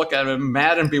staff all look at him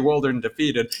mad and bewildered and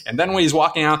defeated, and then when he's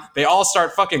walking out, they all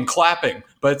start fucking clapping,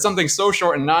 but it's something so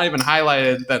short and not even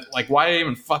highlighted that, like, why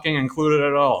even fucking include it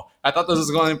at all? I thought this was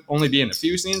going to only be in a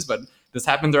few scenes, but this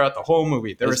happened throughout the whole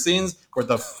movie. There were scenes where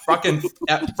the fucking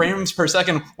frames per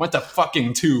second went to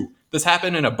fucking 2. This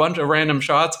happened in a bunch of random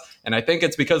shots, and I think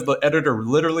it's because the editor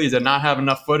literally did not have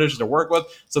enough footage to work with,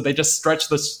 so they just stretched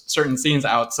the certain scenes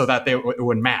out so that it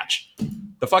would match.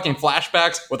 The fucking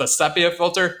flashbacks with a sepia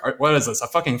filter, what is this, a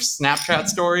fucking Snapchat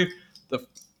story?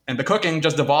 And the cooking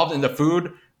just devolved into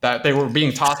food that they were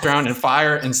being tossed around in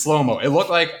fire in slow-mo. It looked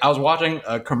like I was watching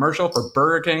a commercial for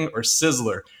Burger King or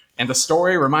Sizzler. And the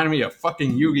story reminded me of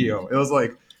fucking Yu-Gi-Oh! It was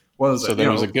like, what was it? So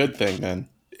that was a good thing then.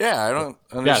 Yeah, I don't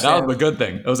understand. Yeah, that was the good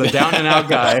thing. It was a down and out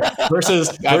guy versus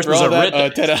After all a that,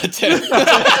 rich. 10 out of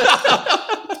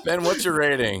 10. Ben, what's your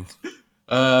rating?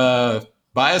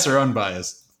 Biased or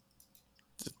unbiased?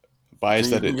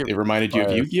 Biased that it reminded you of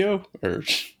biased. Yu-Gi-Oh? Or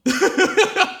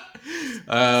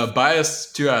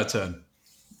Biased 2 out of 10.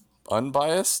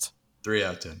 Unbiased? 3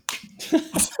 out of 10.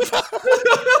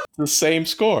 the same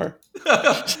score.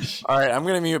 All right, I'm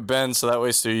gonna mute Ben so that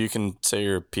way, Stu, you can say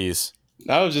your piece.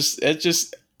 I'm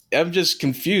just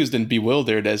confused and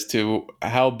bewildered as to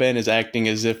how Ben is acting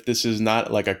as if this is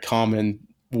not like a common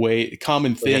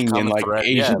thing in like threat.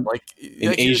 Asian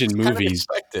Asian kind of movies.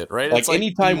 expect it, right? Like It's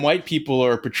anytime white people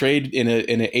are portrayed in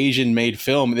an Asian made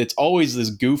film, it's always this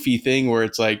goofy thing where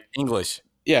it's like English.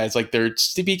 yeah, it's like they're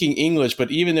speaking English,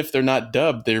 but even if they're not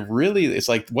dubbed, it's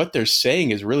like what they're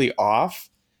saying is really off.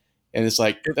 And it's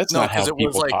like, that's not how it people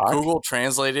was like talk. Google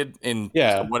translated in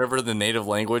whatever the native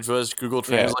language was. Google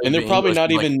translated. And they're probably English,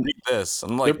 not even like, this.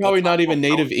 I'm like, they're probably that's not even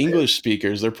native how English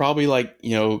speakers. They're probably like,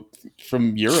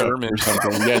 from Europe German. or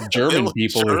something. Yeah, German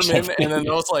people or something. And then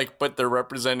I was like, but they're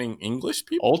representing English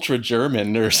people. Ultra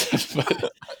German or something.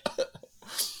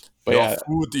 But Your yeah,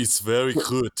 food is very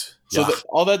good. so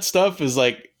all that stuff is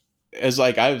like, I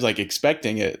was like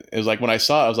expecting it. It was like when I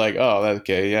saw it, I was like, oh,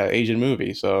 okay, yeah, Asian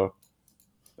movie. So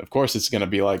of course it's going to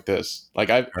be like this. Like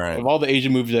of all the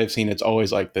Asian movies I've seen, it's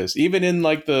always like this. Even in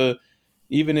one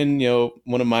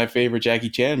of my favorite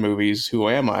Jackie Chan movies, Who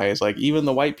Am I? It's like even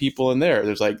the white people in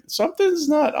there's like something's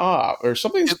not off or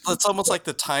something. It's almost like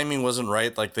the timing wasn't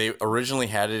right. Like they originally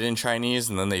had it in Chinese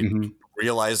and then they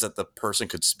realized that the person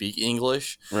could speak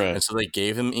English. Right. And so they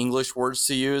gave him English words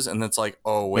to use. And it's like,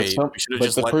 oh, wait, we should have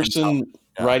just the let person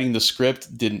writing the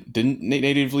script didn't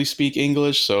natively speak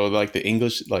English. So like the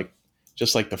English, like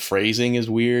just like the phrasing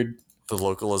is weird. The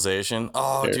localization.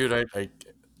 Oh, there. Dude, I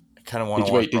kind of want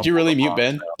to watch. Did you really mute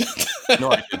Ben?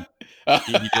 No, I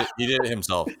didn't. He did it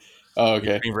himself. Oh,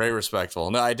 okay. Being very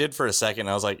respectful. No, I did for a second.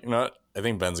 I was like, you know what? I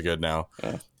think Ben's good now.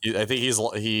 I think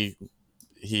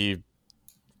he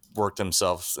worked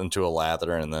himself into a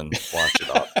lather and then washed it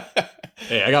off.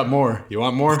 Hey, I got more. You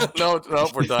want more? No,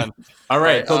 we're done. All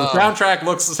right. So the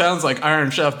soundtrack sounds like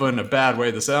Iron Chef, but in a bad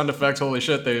way. The sound effects, holy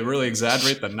shit, they really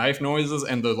exaggerate the knife noises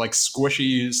and the like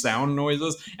squishy sound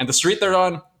noises. And the street they're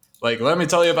on, like, let me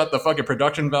tell you about the fucking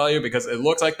production value because it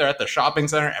looks like they're at the shopping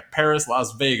center at Paris,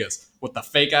 Las Vegas with the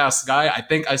fake ass guy. I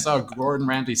think I saw Gordon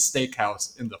Ramsay's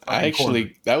steakhouse in the fucking corner.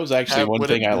 That was actually one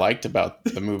thing I liked about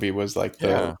the movie was like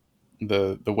the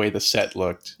way the set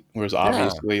looked. It was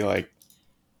obviously like.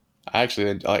 I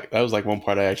actually like that was like one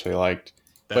part I actually liked.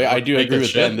 But I do agree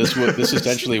with Ben. This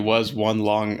essentially was one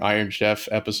long Iron Chef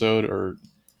episode, or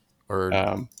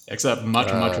except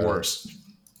much worse.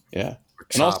 Yeah,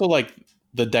 and also like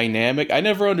the dynamic. I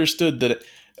never understood that.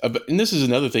 And this is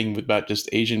another thing about just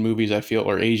Asian movies. I feel,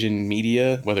 or Asian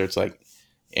media, whether it's like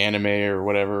anime or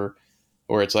whatever,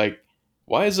 or it's like,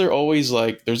 why is there always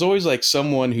like there's always like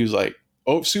someone who's like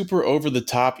super over the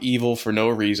top evil for no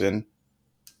reason.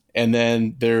 And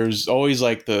then there's always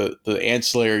like the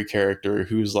ancillary character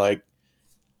who's like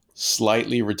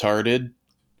slightly retarded.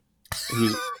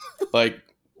 Who's like,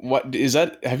 what is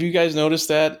that? Have you guys noticed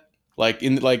that? Like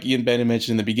Ian Bennett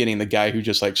mentioned in the beginning, the guy who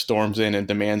just like storms in and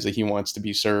demands that he wants to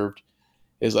be served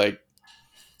is like,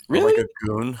 really? Like a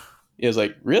goon. Is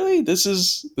like, really? This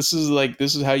is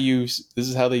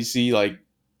how they see like,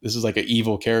 this is like an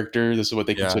evil character. This is what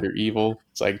they consider evil.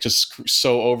 It's like just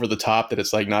so over the top that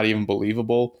it's like not even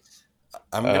believable.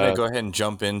 I'm going to go ahead and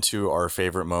jump into our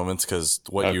favorite moments because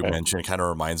what you mentioned kind of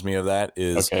reminds me of that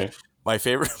is my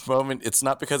favorite moment. It's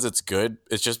not because it's good.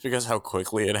 It's just because how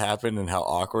quickly it happened and how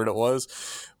awkward it was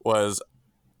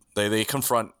they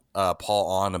confront Paul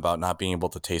on about not being able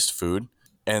to taste food.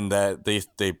 And that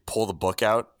they pull the book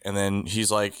out and then he's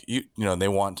like, you know, they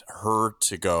want her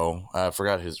to go. I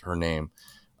forgot her name.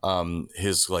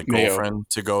 His like Mayo. girlfriend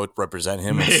to go represent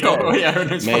him. Mayo. Yeah, her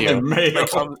name's Mayo. Mayo.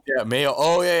 Mayo.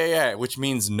 Oh yeah, which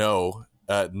means no,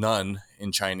 none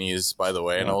in Chinese, by the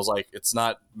way. And I was like, it's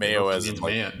not mayo as in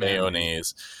like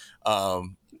mayonnaise. Oh,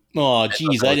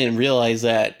 geez, I didn't realize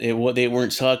that they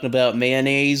weren't talking about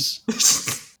mayonnaise.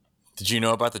 Did you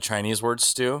know about the Chinese word,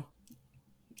 Stu?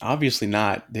 Obviously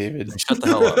not, David. Shut the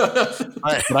hell up.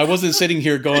 Right. But I wasn't sitting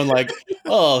here going like,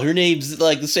 oh, her name's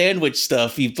like the sandwich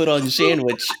stuff you put on your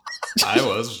sandwich. I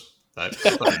thought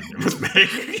it was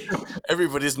me.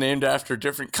 Everybody's named after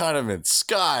different condiments.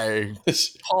 Sky,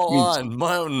 Paul on,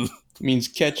 Mountain. Means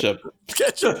ketchup.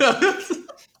 Ketchup.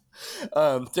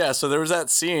 Yeah, so there was that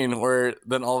scene where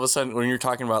then all of a sudden, when you're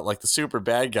talking about like the super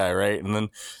bad guy, right? And then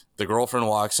the girlfriend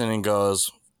walks in and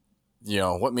goes,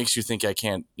 what makes you think I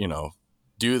can't,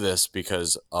 do this?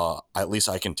 Because at least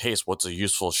I can taste what's a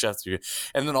useful chef to do.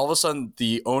 And then all of a sudden,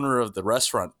 the owner of the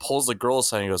restaurant pulls the girl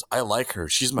aside and goes, I like her.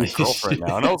 She's my girlfriend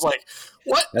now. And I was like,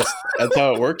 what? That's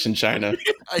how it works in China.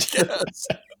 I guess.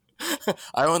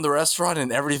 I own the restaurant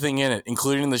and everything in it,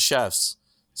 including the chefs.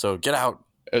 So get out.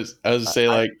 I was say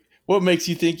like, what makes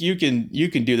you think you can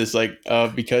do this? Like,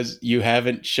 because you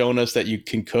haven't shown us that you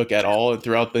can cook at all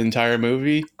throughout the entire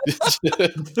movie.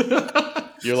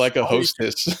 You're like a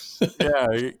hostess. Yeah,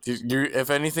 you. If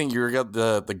anything, you're got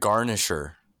the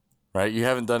garnisher, right? You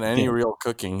haven't done any real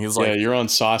cooking. He's like, you're on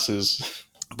sauces.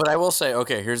 But I will say,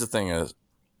 okay, here's the thing: is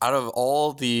out of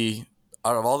all the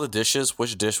dishes,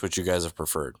 which dish would you guys have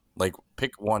preferred? Like,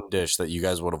 pick one dish that you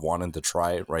guys would have wanted to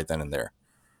try right then and there.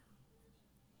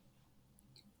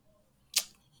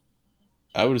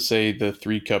 I would say the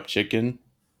 3-cup chicken,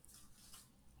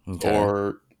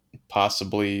 or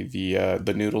possibly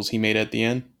the noodles he made at the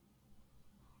end.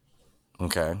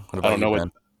 Okay. What about I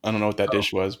don't know what that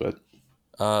dish was, but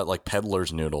like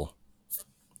peddler's noodle.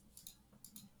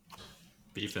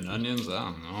 Beef and onions. I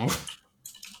don't know.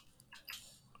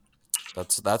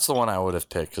 That's the one I would have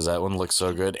picked because that one looks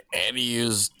so good, and he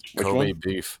used Kobe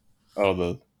beef.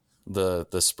 Oh,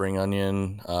 the spring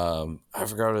onion. I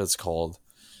forgot what it's called.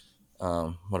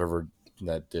 Whatever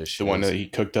that dish. The one that he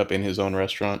cooked up in his own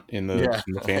restaurant in the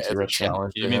fancy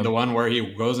restaurant. You mean the one where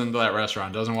he goes into that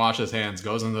restaurant, doesn't wash his hands,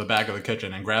 goes into the back of the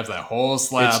kitchen and grabs that whole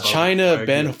slab? It's China,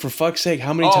 Ben. For fuck's sake,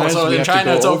 how many times? So do we in have China, to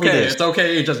go it's over okay. this? It's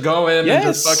okay. You just go in and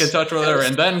just fucking touch whatever,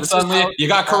 and then suddenly you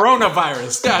got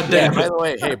coronavirus. God damn it! By the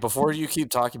way, hey, before you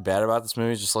keep talking bad about this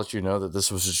movie, just let you know that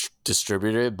this was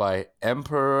distributed by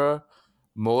Emperor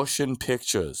Motion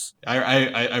Pictures.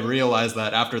 I realized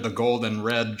that after the gold and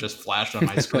red just flashed on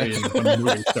my screen when the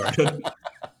movie started.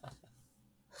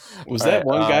 Was that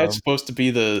one guy supposed to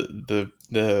be the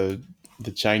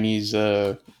Chinese?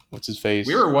 What's his face?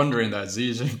 We were wondering that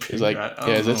Xi Jinping. Is like,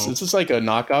 is this like a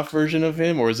knockoff version of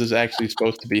him, or is this actually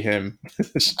supposed to be him?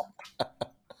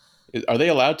 Are they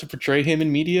allowed to portray him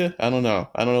in media? I don't know.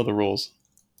 I don't know the rules.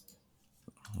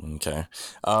 Okay.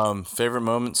 Favorite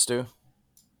moment, Stu?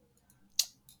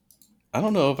 I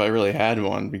don't know if I really had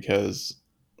one because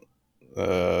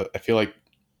I feel like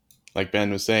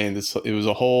Ben was saying, this was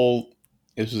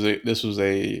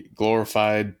a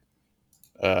glorified,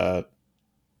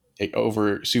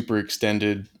 over super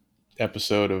extended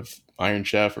episode of Iron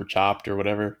Chef or Chopped or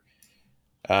whatever.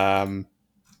 I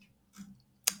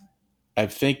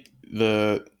think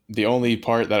the only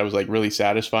part that was like really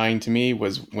satisfying to me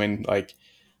was when like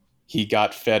he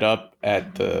got fed up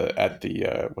at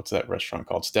the what's that restaurant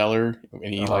called, Stellar,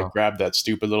 and he like grabbed that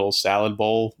stupid little salad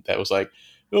bowl that was like,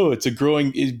 oh,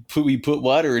 we put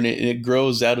water in it and it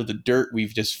grows out of the dirt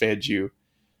we've just fed you.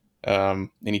 And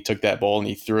he took that bowl and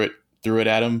he threw it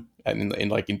at him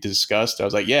and like in disgust. I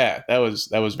was like, yeah, that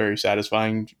was very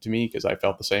satisfying to me because I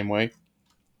felt the same way.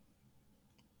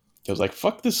 I was like,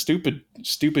 fuck this stupid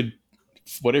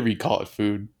whatever you call it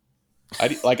food.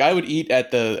 I would eat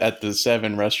at the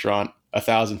 7 restaurant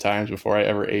 1,000 times before I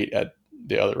ever ate at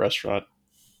the other restaurant.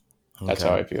 That's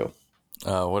how I feel.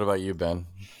 What about you, Ben?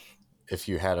 If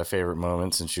you had a favorite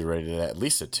moment, since you rated it at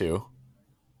least a 2.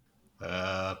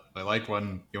 I liked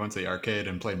when he went to the arcade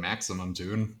and played Maximum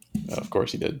Tune. Of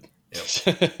course he did.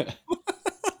 Yep.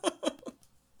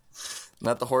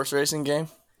 Not the horse racing game?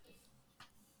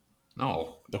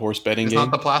 No. The horse betting game? It's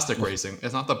not the plastic racing.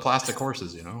 It's not the plastic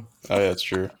horses, you know? Oh, yeah, that's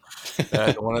true.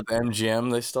 The one at the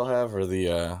MGM they still have, or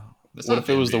the... What if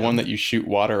it was the one that you shoot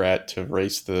water at to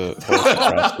race the horse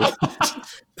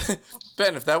across?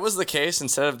 Ben, if that was the case,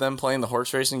 instead of them playing the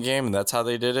horse racing game and that's how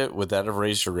they did it, would that have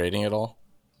raised your rating at all?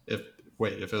 If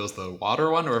it was the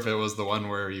water one, or if it was the one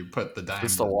where you put the diamond?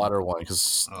 It's the water one,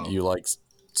 because you like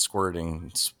squirting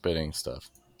and spitting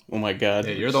stuff. Oh my god!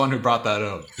 Hey, you're the one who brought that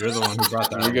up. You're the one who brought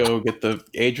that. Here we go. Get the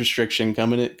age restriction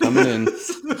coming in. Coming in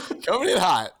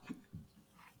hot.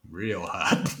 Real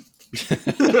hot.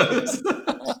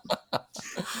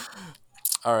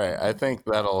 All right, I think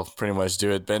that'll pretty much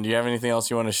do it. Ben, do you have anything else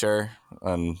you want to share?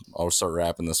 And I'll start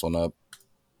wrapping this one up.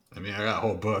 I mean, I got a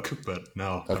whole book, but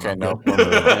no. Okay, no.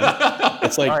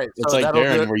 It's like right, it's like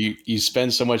Darren, where you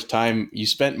spend so much time. You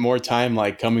spent more time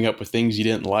like coming up with things you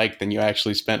didn't like than you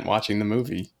actually spent watching the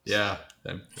movie. Yeah.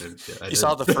 He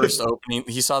saw the first opening.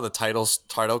 He saw the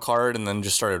title card, and then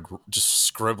just started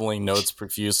scribbling notes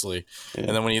profusely. Yeah.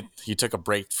 And then when he took a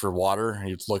break for water,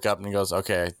 he'd look up and he goes,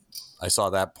 "Okay, I saw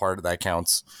that part. That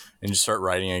counts." And just start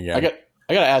writing again. I got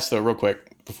to ask though, real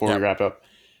quick, before we wrap up.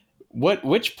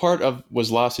 Which part of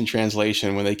was lost in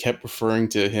translation when they kept referring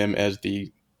to him as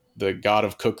the god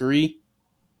of cookery?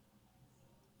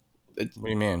 What do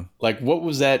you mean? Like, what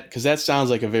was that? Because that sounds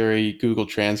like a very Google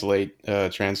Translate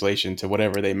translation to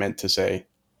whatever they meant to say.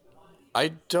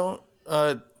 I don't.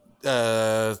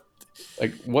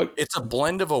 Like what? It's a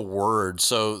blend of a word.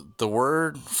 So the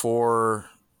word for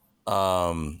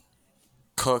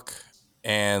cook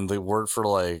and the word for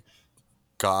like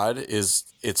God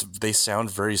they sound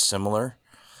very similar.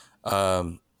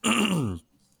 And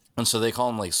so they call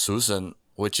him like Susan,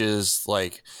 which is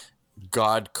like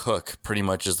God cook, pretty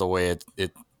much is the way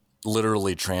it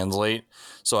literally translate.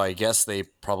 So I guess they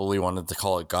probably wanted to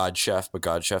call it God Chef, but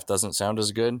God Chef doesn't sound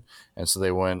as good. And so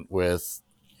they went with,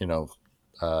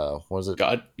 what was it?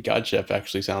 God Chef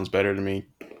actually sounds better to me.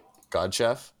 God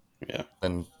Chef? Yeah.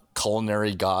 And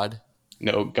Culinary God?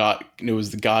 No, God. It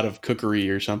was the God of cookery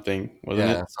or something, wasn't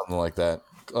it? Yeah, something like that.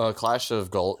 Clash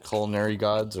of Culinary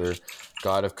Gods or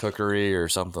God of Cookery or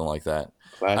something like that.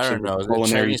 Clash I don't of know.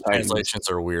 Culinary Chinese Titans. translations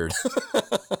are weird.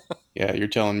 Yeah, you're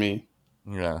telling me.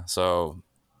 Yeah, so...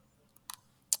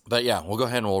 But yeah, we'll go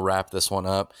ahead and we'll wrap this one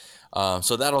up.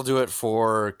 So that'll do it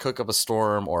for Cook Up a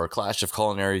Storm or Clash of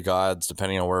Culinary Gods,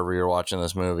 depending on wherever you're watching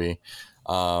this movie.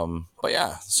 But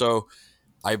yeah, so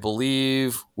I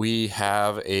believe we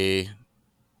have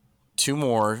two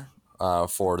more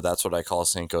for That's What I Call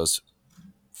Cinco's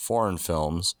foreign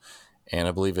films, and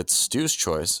I believe it's Stu's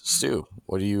choice. Stu,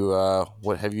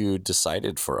 what have you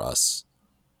decided for us?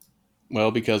 Well,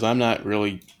 because I'm not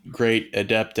really great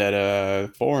adept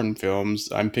at foreign films,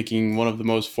 I'm picking one of the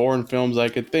most foreign films I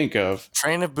could think of.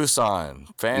 Train of Busan.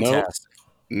 Fantastic.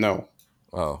 No.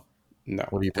 Oh, No.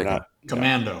 what are you we're picking? not.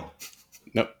 Commando.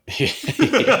 No.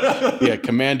 Yeah,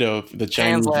 Commando, the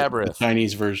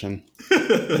Chinese version.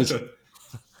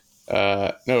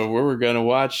 No, we're gonna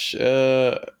watch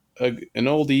an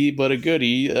oldie but a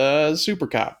goodie, Super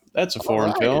Cop. That's a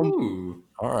foreign film. Ooh.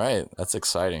 All right, that's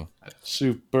exciting.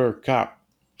 Super Cop.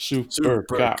 Super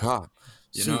Cop.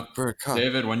 Super Cop.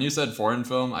 David, when you said foreign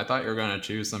film, I thought you were going to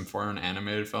choose some foreign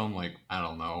animated film, like, I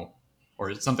don't know,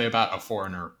 or something about a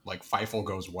foreigner, like Feifel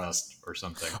Goes West or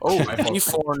something. Oh, Feifel- Any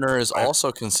Foreigner is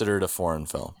also considered a foreign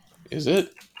film. Is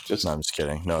it? No, I'm just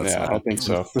kidding. No, it's Yeah, not. I don't think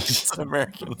so. It's an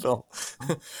American film.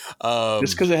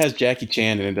 Just because it has Jackie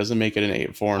Chan and it doesn't make it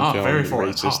a foreign film. very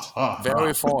foreign. Racist.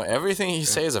 Very foreign. Everything he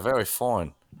says is very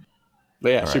foreign. But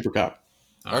yeah, All right. Super Cop.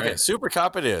 All Okay, right. Super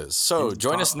Cop it is. So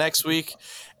join us next week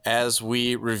as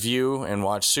we review and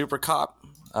watch Super Cop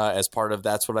as part of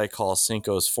That's What I Call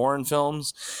Cinco's foreign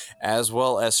films, as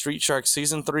well as Street Shark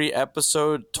Season 3,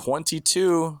 Episode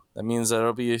 22. That means that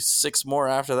it'll be 6 more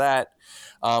after that.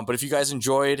 But if you guys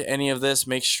enjoyed any of this,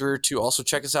 make sure to also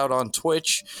check us out on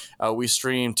Twitch. We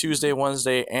stream Tuesday,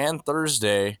 Wednesday, and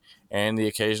Thursday, and the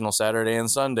occasional Saturday and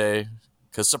Sunday,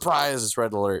 because surprise, it's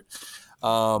Red Alert.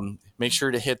 Make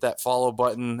sure to hit that follow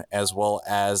button as well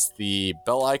as the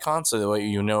bell icon so that way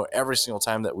you know every single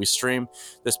time that we stream.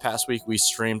 This past week, we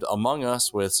streamed Among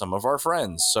Us with some of our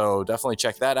friends, so definitely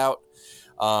check that out.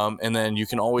 And then you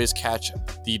can always catch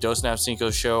the Dos Nav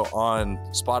Cinco show on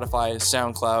Spotify,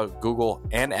 SoundCloud, Google,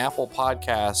 and Apple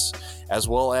Podcasts, as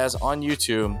well as on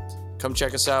YouTube. Come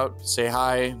check us out, say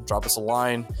hi, drop us a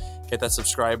line, hit that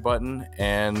subscribe button,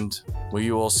 and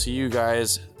we will see you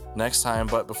guys next time.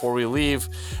 But before we leave,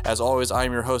 as always,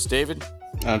 I'm your host, David.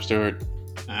 I'm Stuart.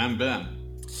 I'm Ben.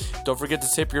 Don't forget to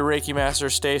tip your Reiki master.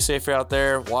 Stay safe out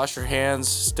there. Wash your hands.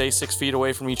 Stay 6 feet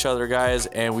away from each other, guys.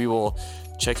 And we will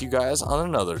check you guys on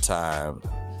another time.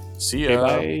 See ya.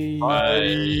 Okay,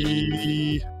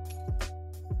 bye. Bye.